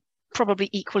 they're probably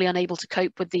equally unable to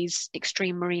cope with these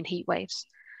extreme marine heat waves.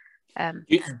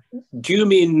 Do you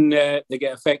mean they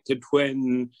get affected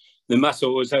when the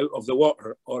mussel is out of the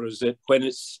water, or is it when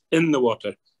it's in the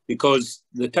water? Because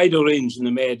the tidal range in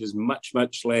the Med is much,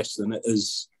 much less than it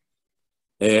is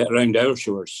around our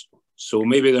shores. So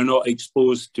maybe they're not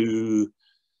exposed to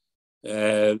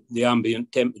the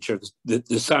ambient temperature,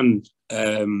 the sun,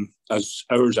 as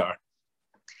ours are.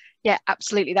 Yeah,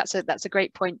 absolutely. That's a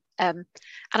great point. And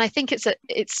I think it's a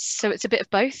bit of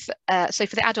both. So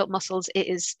for the adult mussels, it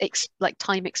is like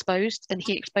time exposed and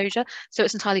heat exposure. So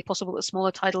it's entirely possible that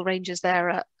smaller tidal ranges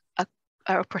there are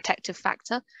a protective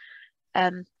factor.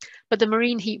 But the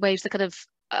marine heat waves, they're kind of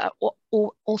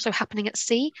also happening at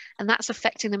sea, and that's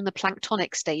affecting them in the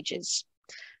planktonic stages.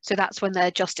 So that's when they're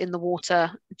just in the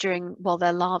water while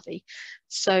they're larvae.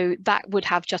 So that would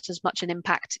have just as much an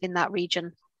impact in that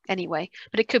region anyway,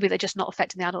 but it could be they're just not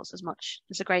affecting the adults as much.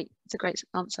 It's a great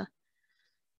answer.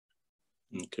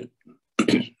 Okay.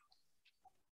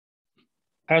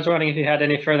 I was wondering if you had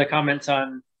any further comments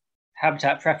on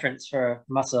habitat preference for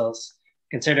mussels,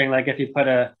 considering like if you put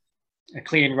a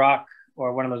clean rock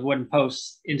or one of those wooden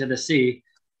posts into the sea,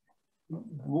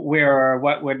 where or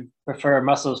what would prefer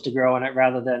mussels to grow in it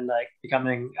rather than like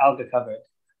becoming alga covered?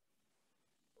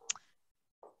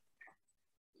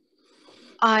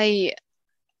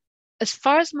 As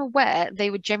far as I'm aware, they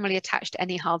would generally attach to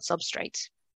any hard substrate.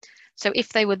 So if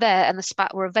they were there and the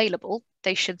spat were available,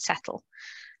 they should settle.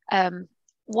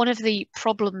 One of the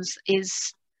problems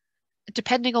is,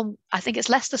 depending on, I think it's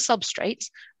less the substrate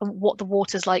and what the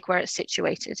water's like where it's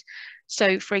situated.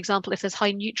 So for example, if there's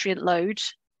high nutrient load,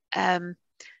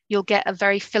 you'll get a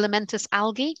very filamentous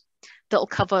algae that'll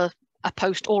cover a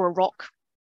post or a rock,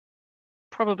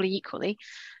 probably equally,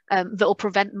 that'll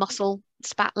prevent mussel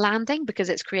spat landing because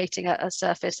it's creating a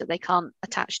surface that they can't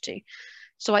attach to.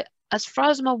 So as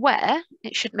far as I'm aware,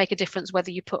 it shouldn't make a difference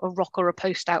whether you put a rock or a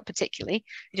post out particularly.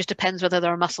 It just depends whether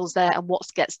there are mussels there and what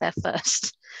gets there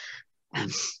first.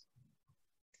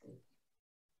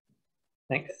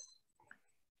 Thanks.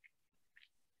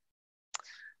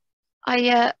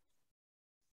 I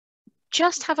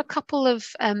just have a couple of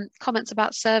comments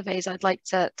about surveys I'd like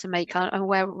to make. I'm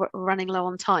aware we're running low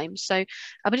on time. So I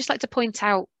would just like to point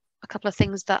out a couple of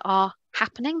things that are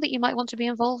happening that you might want to be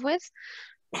involved with.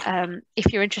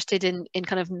 If you're interested in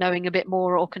kind of knowing a bit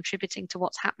more or contributing to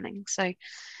what's happening. So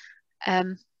I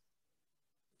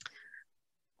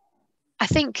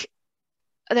think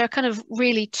there are kind of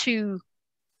really two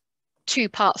two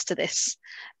parts to this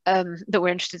that we're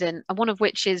interested in, and one of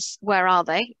which is where are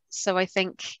they? So I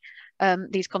think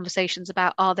these conversations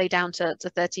about are they down to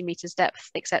 30 meters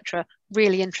depth, etc.,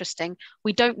 really interesting.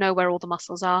 We don't know where all the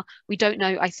mussels are. We don't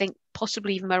know, I think,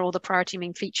 possibly even where all the priority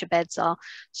marine feature beds are.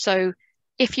 So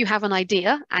if you have an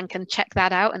idea and can check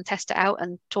that out and test it out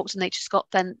and talk to NatureScot,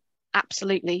 then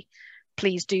absolutely,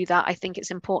 please do that. I think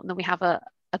it's important that we have a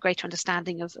greater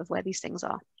understanding of where these things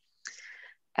are.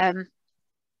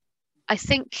 I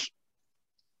think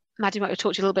Maddie might have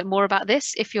talked to you a little bit more about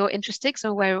this if you're interested, because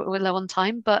we're low on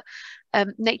time, but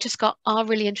NatureScot are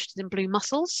really interested in blue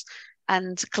mussels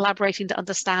and collaborating to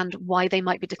understand why they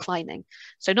might be declining.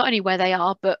 So not only where they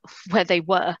are, but where they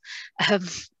were, and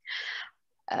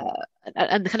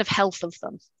the kind of health of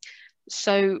them.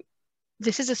 So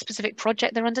this is a specific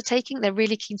project they're undertaking. They're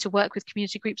really keen to work with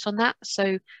community groups on that.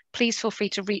 So please feel free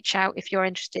to reach out if you're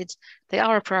interested. They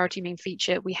are a priority marine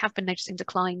feature. We have been noticing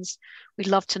declines. We'd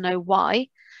love to know why,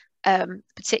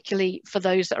 particularly for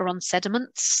those that are on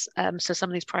sediments. So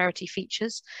some of these priority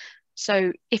features.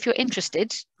 So if you're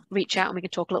interested, reach out and we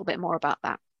can talk a little bit more about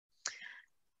that.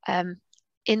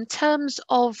 In terms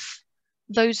of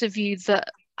those of you that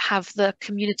have the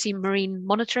Community Marine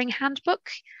Monitoring Handbook,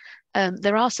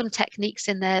 there are some techniques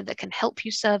in there that can help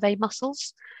you survey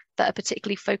mussels that are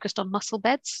particularly focused on mussel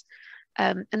beds.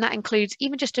 And that includes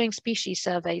even just doing species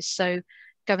surveys. So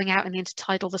going out in the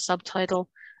intertidal, the subtidal,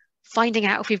 finding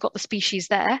out if you've got the species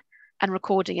there and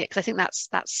recording it, because I think that's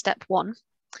step one.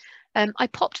 I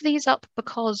popped these up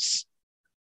because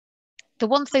the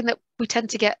one thing that we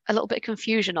tend to get a little bit of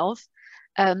confusion of,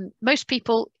 most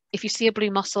people, if you see a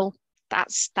blue mussel,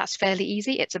 that's fairly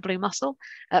easy. It's a blue mussel.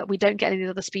 We don't get any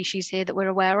other species here that we're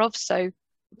aware of, so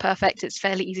perfect. It's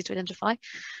fairly easy to identify.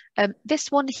 This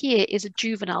one here is a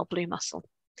juvenile blue mussel.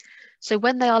 So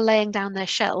when they are laying down their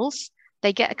shells,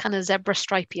 they get a kind of zebra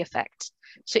stripy effect.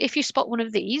 So if you spot one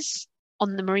of these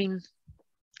on the marine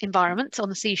environment, on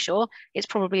the seashore, it's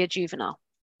probably a juvenile.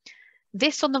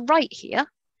 This on the right here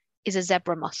is a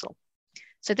zebra mussel.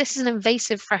 So this is an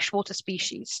invasive freshwater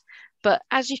species. But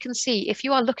as you can see, if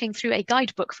you are looking through a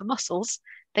guidebook for mussels,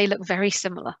 they look very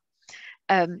similar.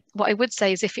 What I would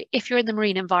say is if you're in the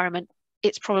marine environment,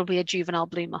 it's probably a juvenile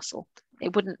blue mussel.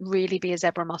 It wouldn't really be a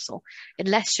zebra mussel.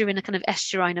 Unless you're in a kind of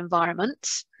estuarine environment,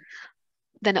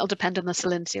 then it'll depend on the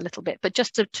salinity a little bit. But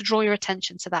just to draw your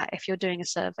attention to that if you're doing a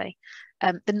survey.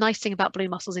 The nice thing about blue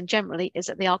mussels in generally is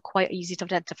that they are quite easy to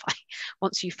identify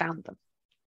once you found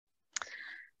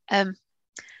them.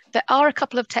 There are a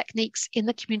couple of techniques in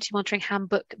the Community Monitoring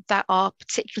Handbook that are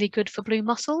particularly good for blue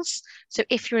mussels. So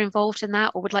if you're involved in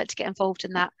that or would like to get involved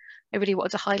in that, I really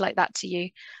wanted to highlight that to you.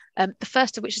 The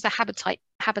first of which is the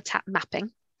habitat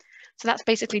mapping. So that's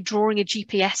basically drawing a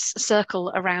GPS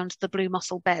circle around the blue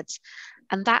mussel beds.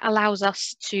 And that allows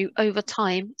us to, over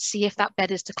time, see if that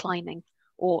bed is declining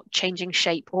or changing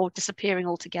shape or disappearing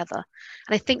altogether.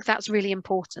 And I think that's really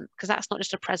important because that's not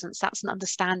just a presence, that's an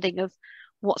understanding of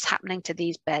what's happening to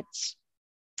these beds.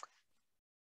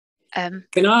 Can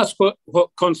I ask what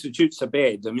constitutes a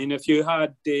bed? I mean, if you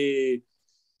had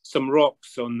some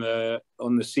rocks on the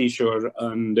seashore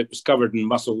and it was covered in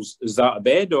mussels, is that a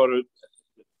bed? Or,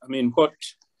 I mean, how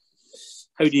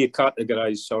do you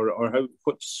categorize or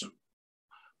what's,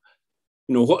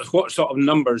 you know, what sort of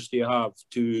numbers do you have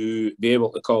to be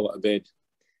able to call it a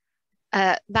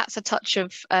bed? That's a touch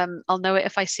of I'll know it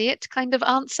if I see it kind of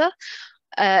answer.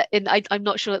 I'm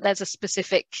not sure that there's a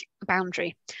specific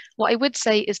boundary. What I would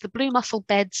say is the blue mussel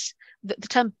beds, the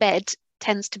term bed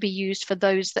tends to be used for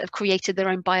those that have created their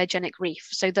own biogenic reef.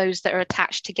 So those that are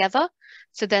attached together.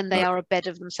 So then they are a bed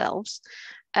of themselves.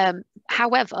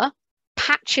 However,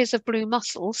 patches of blue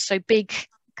mussels, so big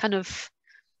kind of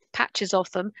patches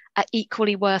of them, are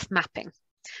equally worth mapping.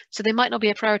 So they might not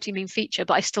be a priority marine feature,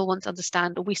 but I still want to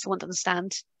understand, or we still want to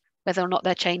understand whether or not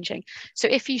they're changing. So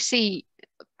if you see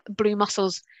blue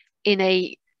mussels in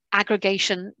a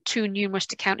aggregation too numerous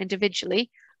to count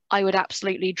individually, I would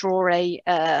absolutely draw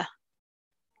a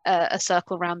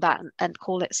circle around that and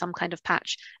call it some kind of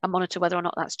patch and monitor whether or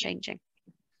not that's changing.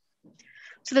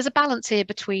 So there's a balance here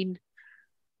between,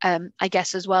 I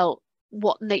guess as well,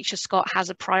 what NatureScot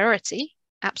has a priority,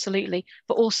 absolutely,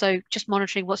 but also just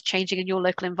monitoring what's changing in your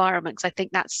local environment, because I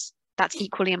think that's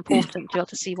equally important to be able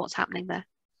to see what's happening there.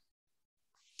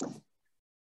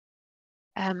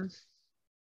 And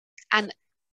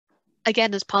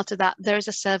again, as part of that, there is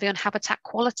a survey on habitat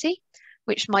quality,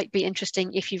 which might be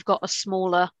interesting if you've got a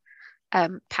smaller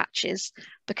patches,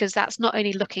 because that's not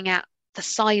only looking at the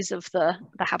size of the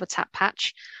habitat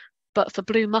patch, but for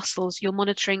blue mussels, you're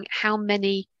monitoring how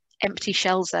many empty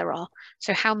shells there are.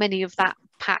 So how many of that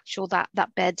patch or that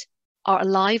bed are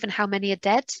alive and how many are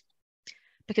dead,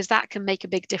 because that can make a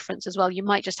big difference as well. You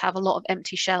might just have a lot of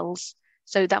empty shells.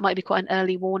 So that might be quite an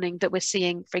early warning that we're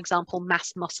seeing, for example,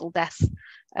 mass mussel death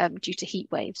due to heat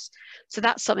waves. So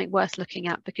that's something worth looking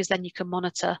at, because then you can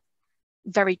monitor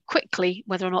very quickly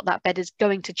whether or not that bed is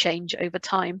going to change over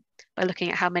time by looking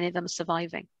at how many of them are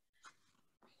surviving.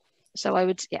 So I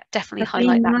would, yeah, definitely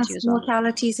highlight that to you as well.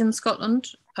 Mortalities in Scotland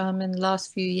in the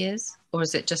last few years, or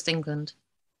is it just England?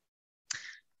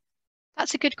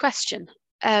 That's a good question.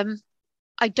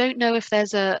 I don't know if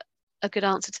there's a good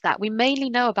answer to that. We mainly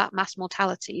know about mass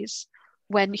mortalities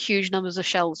when huge numbers of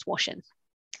shells wash in.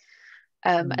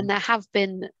 And there have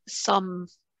been some,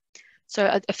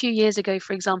 so a few years ago,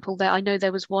 for example, I know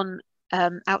there was one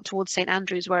out towards St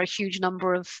Andrews where a huge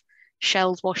number of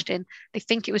shells washed in. They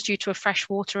think it was due to a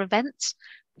freshwater event.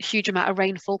 A huge amount of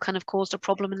rainfall kind of caused a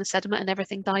problem in the sediment and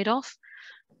everything died off.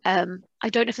 I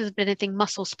don't know if there's been anything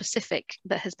mussel specific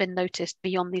that has been noticed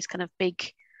beyond these kind of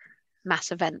big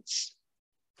mass events.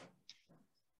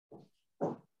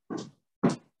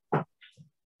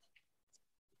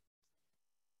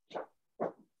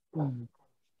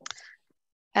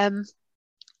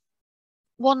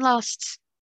 One last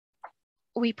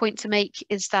wee point to make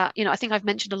is that, I think I've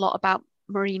mentioned a lot about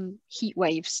marine heat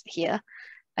waves here.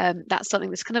 That's something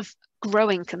that's kind of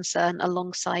growing concern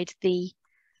alongside the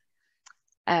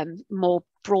more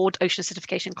broad ocean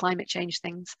acidification, climate change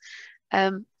things.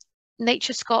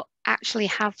 NatureScot actually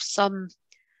have some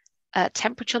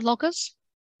temperature loggers.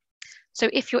 So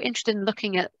if you're interested in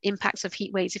looking at impacts of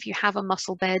heat waves, if you have a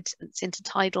mussel bed that's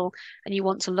intertidal and you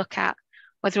want to look at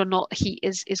whether or not heat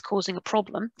is causing a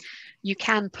problem, you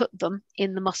can put them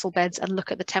in the mussel beds and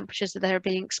look at the temperatures that they're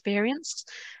being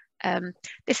experienced.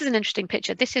 This is an interesting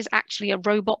picture. This is actually a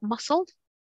robot mussel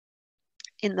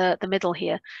in the middle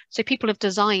here. So people have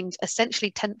designed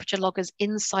essentially temperature loggers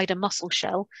inside a mussel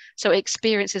shell, so it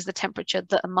experiences the temperature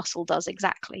that a mussel does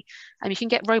exactly. And you can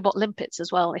get robot limpets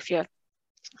as well if you're,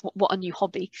 what a new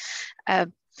hobby.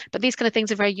 But these kind of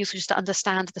things are very useful just to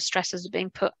understand the stresses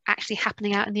being put actually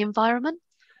happening out in the environment.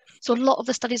 So a lot of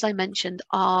the studies I mentioned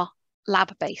are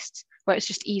lab-based, where it's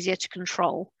just easier to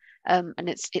control. And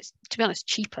it's, to be honest,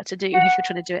 cheaper to do if you're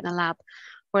trying to do it in a lab.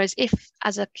 Whereas if,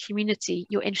 as a community,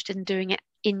 you're interested in doing it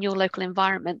in your local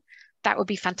environment, that would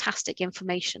be fantastic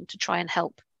information to try and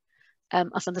help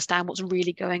us understand what's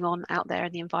really going on out there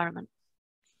in the environment.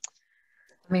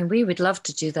 I mean, we would love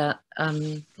to do that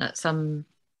at some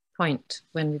point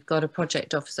when we've got a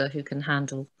project officer who can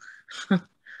handle.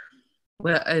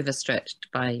 We're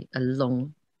overstretched by a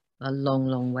long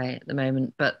way at the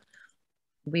moment, but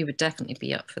we would definitely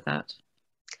be up for that.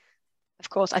 Of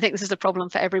course, I think this is the problem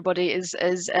for everybody is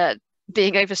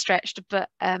being overstretched. But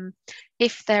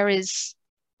if there is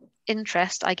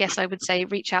interest, I guess I would say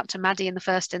reach out to Maddie in the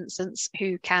first instance,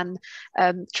 who can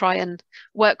try and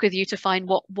work with you to find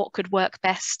what could work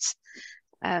best.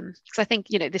 Because I think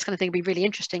this kind of thing would be really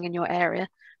interesting in your area.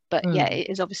 But yeah,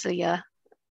 it is obviously a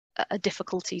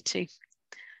difficulty to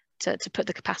put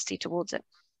the capacity towards it.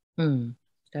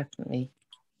 Definitely.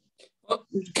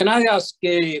 Can I ask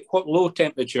what low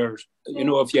temperatures,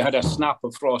 if you had a snap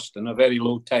of frost and a very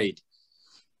low tide,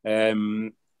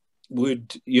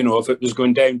 would, if it was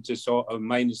going down to sort of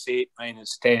 -8,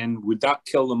 -10, would that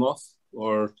kill them off,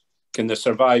 or can they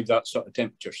survive that sort of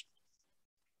temperatures?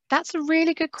 That's a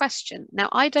really good question. Now,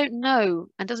 I don't know,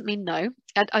 and doesn't mean no,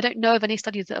 I don't know of any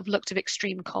studies that have looked at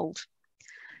extreme cold.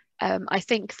 I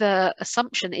think the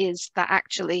assumption is that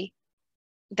actually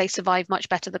they survive much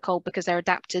better the cold because they're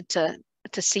adapted to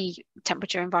sea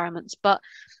temperature environments, but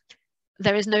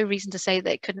there is no reason to say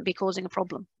that it couldn't be causing a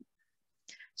problem.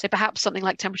 So perhaps something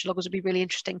like temperature loggers would be really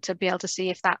interesting to be able to see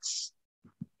if that's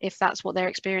what they're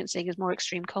experiencing is more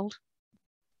extreme cold.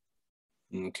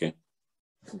 Okay.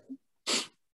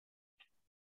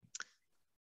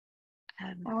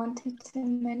 I wanted to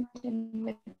mention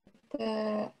with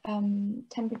the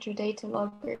temperature data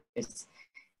loggers,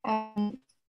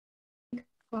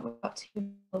 about 2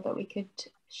 people that we could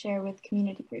share with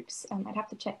community groups. I'd have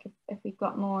to check if we've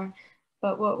got more,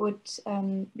 but what would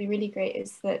be really great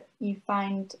is that you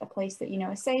find a place that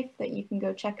is safe, that you can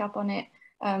go check up on it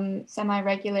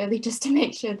semi-regularly just to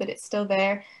make sure that it's still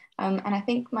there. And I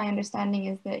think my understanding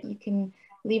is that you can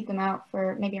leave them out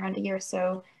for maybe around a year or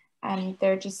so, and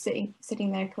they're just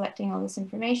sitting there collecting all this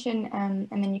information, and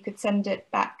then you could send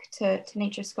it back to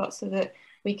NatureScot so that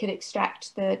we could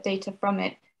extract the data from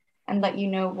it and let you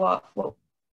know what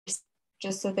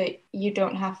just so that you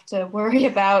don't have to worry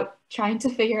about trying to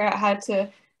figure out how to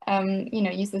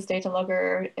use this data logger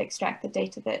or extract the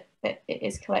data that it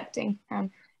is collecting.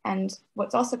 And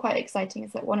what's also quite exciting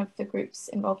is that one of the groups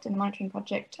involved in the monitoring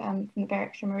project from the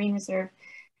Berwickshire Marine Reserve,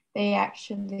 they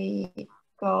actually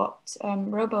got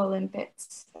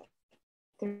robo-limpets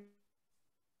through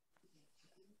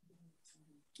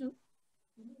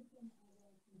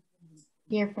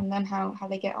hear from them how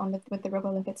they get on with the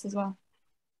robo-limpets as well.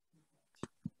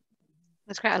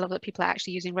 That's great. I love that people are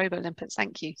actually using robo-limpets.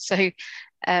 Thank you. So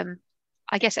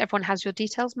I guess everyone has your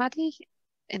details, Maddie,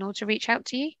 in order to reach out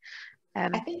to you.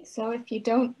 I think so. If you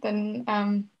don't, then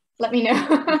let me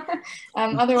know.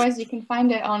 Otherwise, you can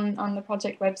find it on the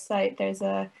project website. There's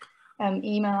a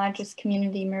email address,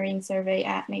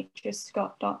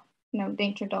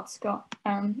 communitymarinesurvey@naturescot.nature.scot.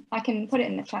 I can put it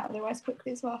in the chat otherwise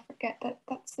quickly as well. I forget that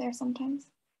that's there sometimes.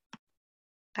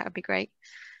 That would be great.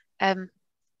 And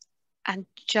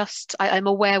just, I'm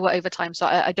aware we're over time, so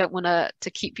I don't want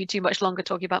to keep you too much longer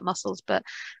talking about mussels, but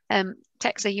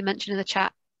Texa, you mentioned in the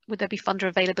chat, would there be funder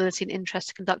availability and interest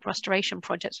to conduct restoration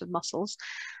projects with mussels?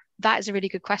 That is a really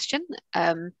good question.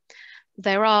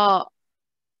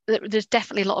 There's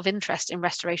definitely a lot of interest in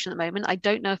restoration at the moment. I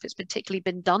don't know if it's particularly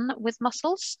been done with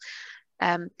mussels.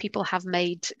 People have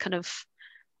made kind of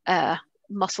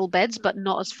mussel beds, but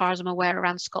not as far as I'm aware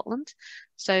around Scotland.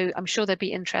 So I'm sure there'd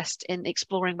be interest in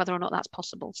exploring whether or not that's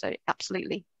possible. So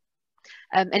absolutely.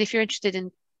 And if you're interested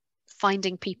in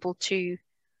finding people to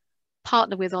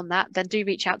partner with on that, then do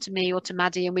reach out to me or to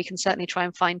Maddie, and we can certainly try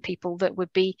and find people that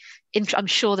would be, I'm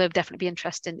sure they'll definitely be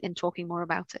interested in talking more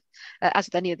about it, as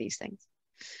with any of these things.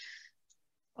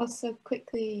 Also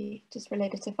quickly, just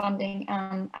related to funding,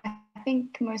 I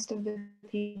think most of the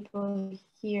people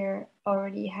here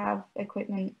already have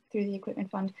equipment through the equipment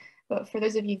fund, but for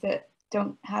those of you that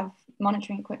don't have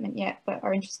monitoring equipment yet but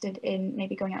are interested in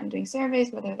maybe going out and doing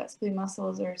surveys, whether that's blue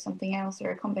mussels or something else or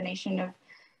a combination of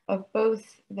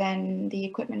both, then the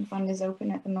equipment fund is open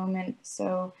at the moment.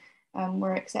 So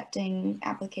we're accepting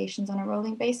applications on a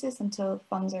rolling basis until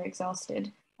funds are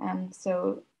exhausted.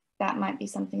 So that might be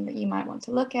something that you might want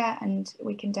to look at, and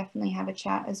we can definitely have a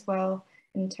chat as well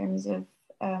in terms of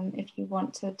if you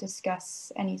want to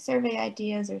discuss any survey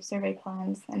ideas or survey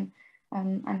plans, then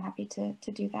I'm happy to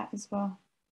do that as well.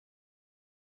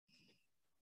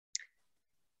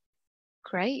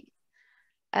 Great.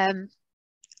 I'm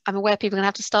aware people are going to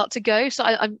have to start to go, so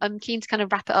I'm keen to kind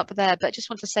of wrap it up there, but I just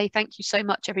want to say thank you so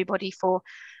much, everybody, for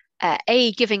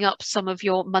A, giving up some of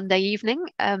your Monday evening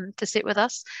to sit with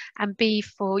us, and B,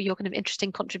 for your kind of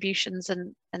interesting contributions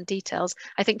and details.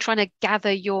 I think trying to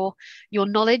gather your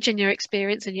knowledge and your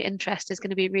experience and your interest is going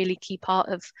to be a really key part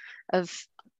of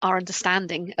our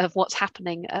understanding of what's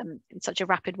happening in such a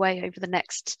rapid way over the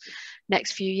next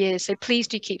few years. So please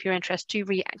do keep your interest, do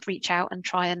reach out and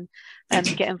try and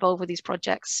get involved with these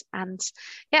projects. And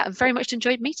yeah, I've very much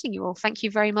enjoyed meeting you all. Thank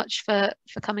you very much for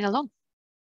coming along.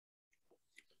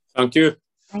 Thank you.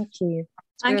 Thank you.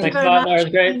 Thank you very much. That was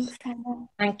great.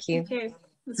 Thank you. Thank you.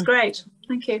 It's great.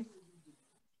 Thank you.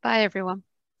 Bye, everyone.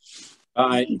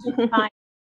 Bye. Bye.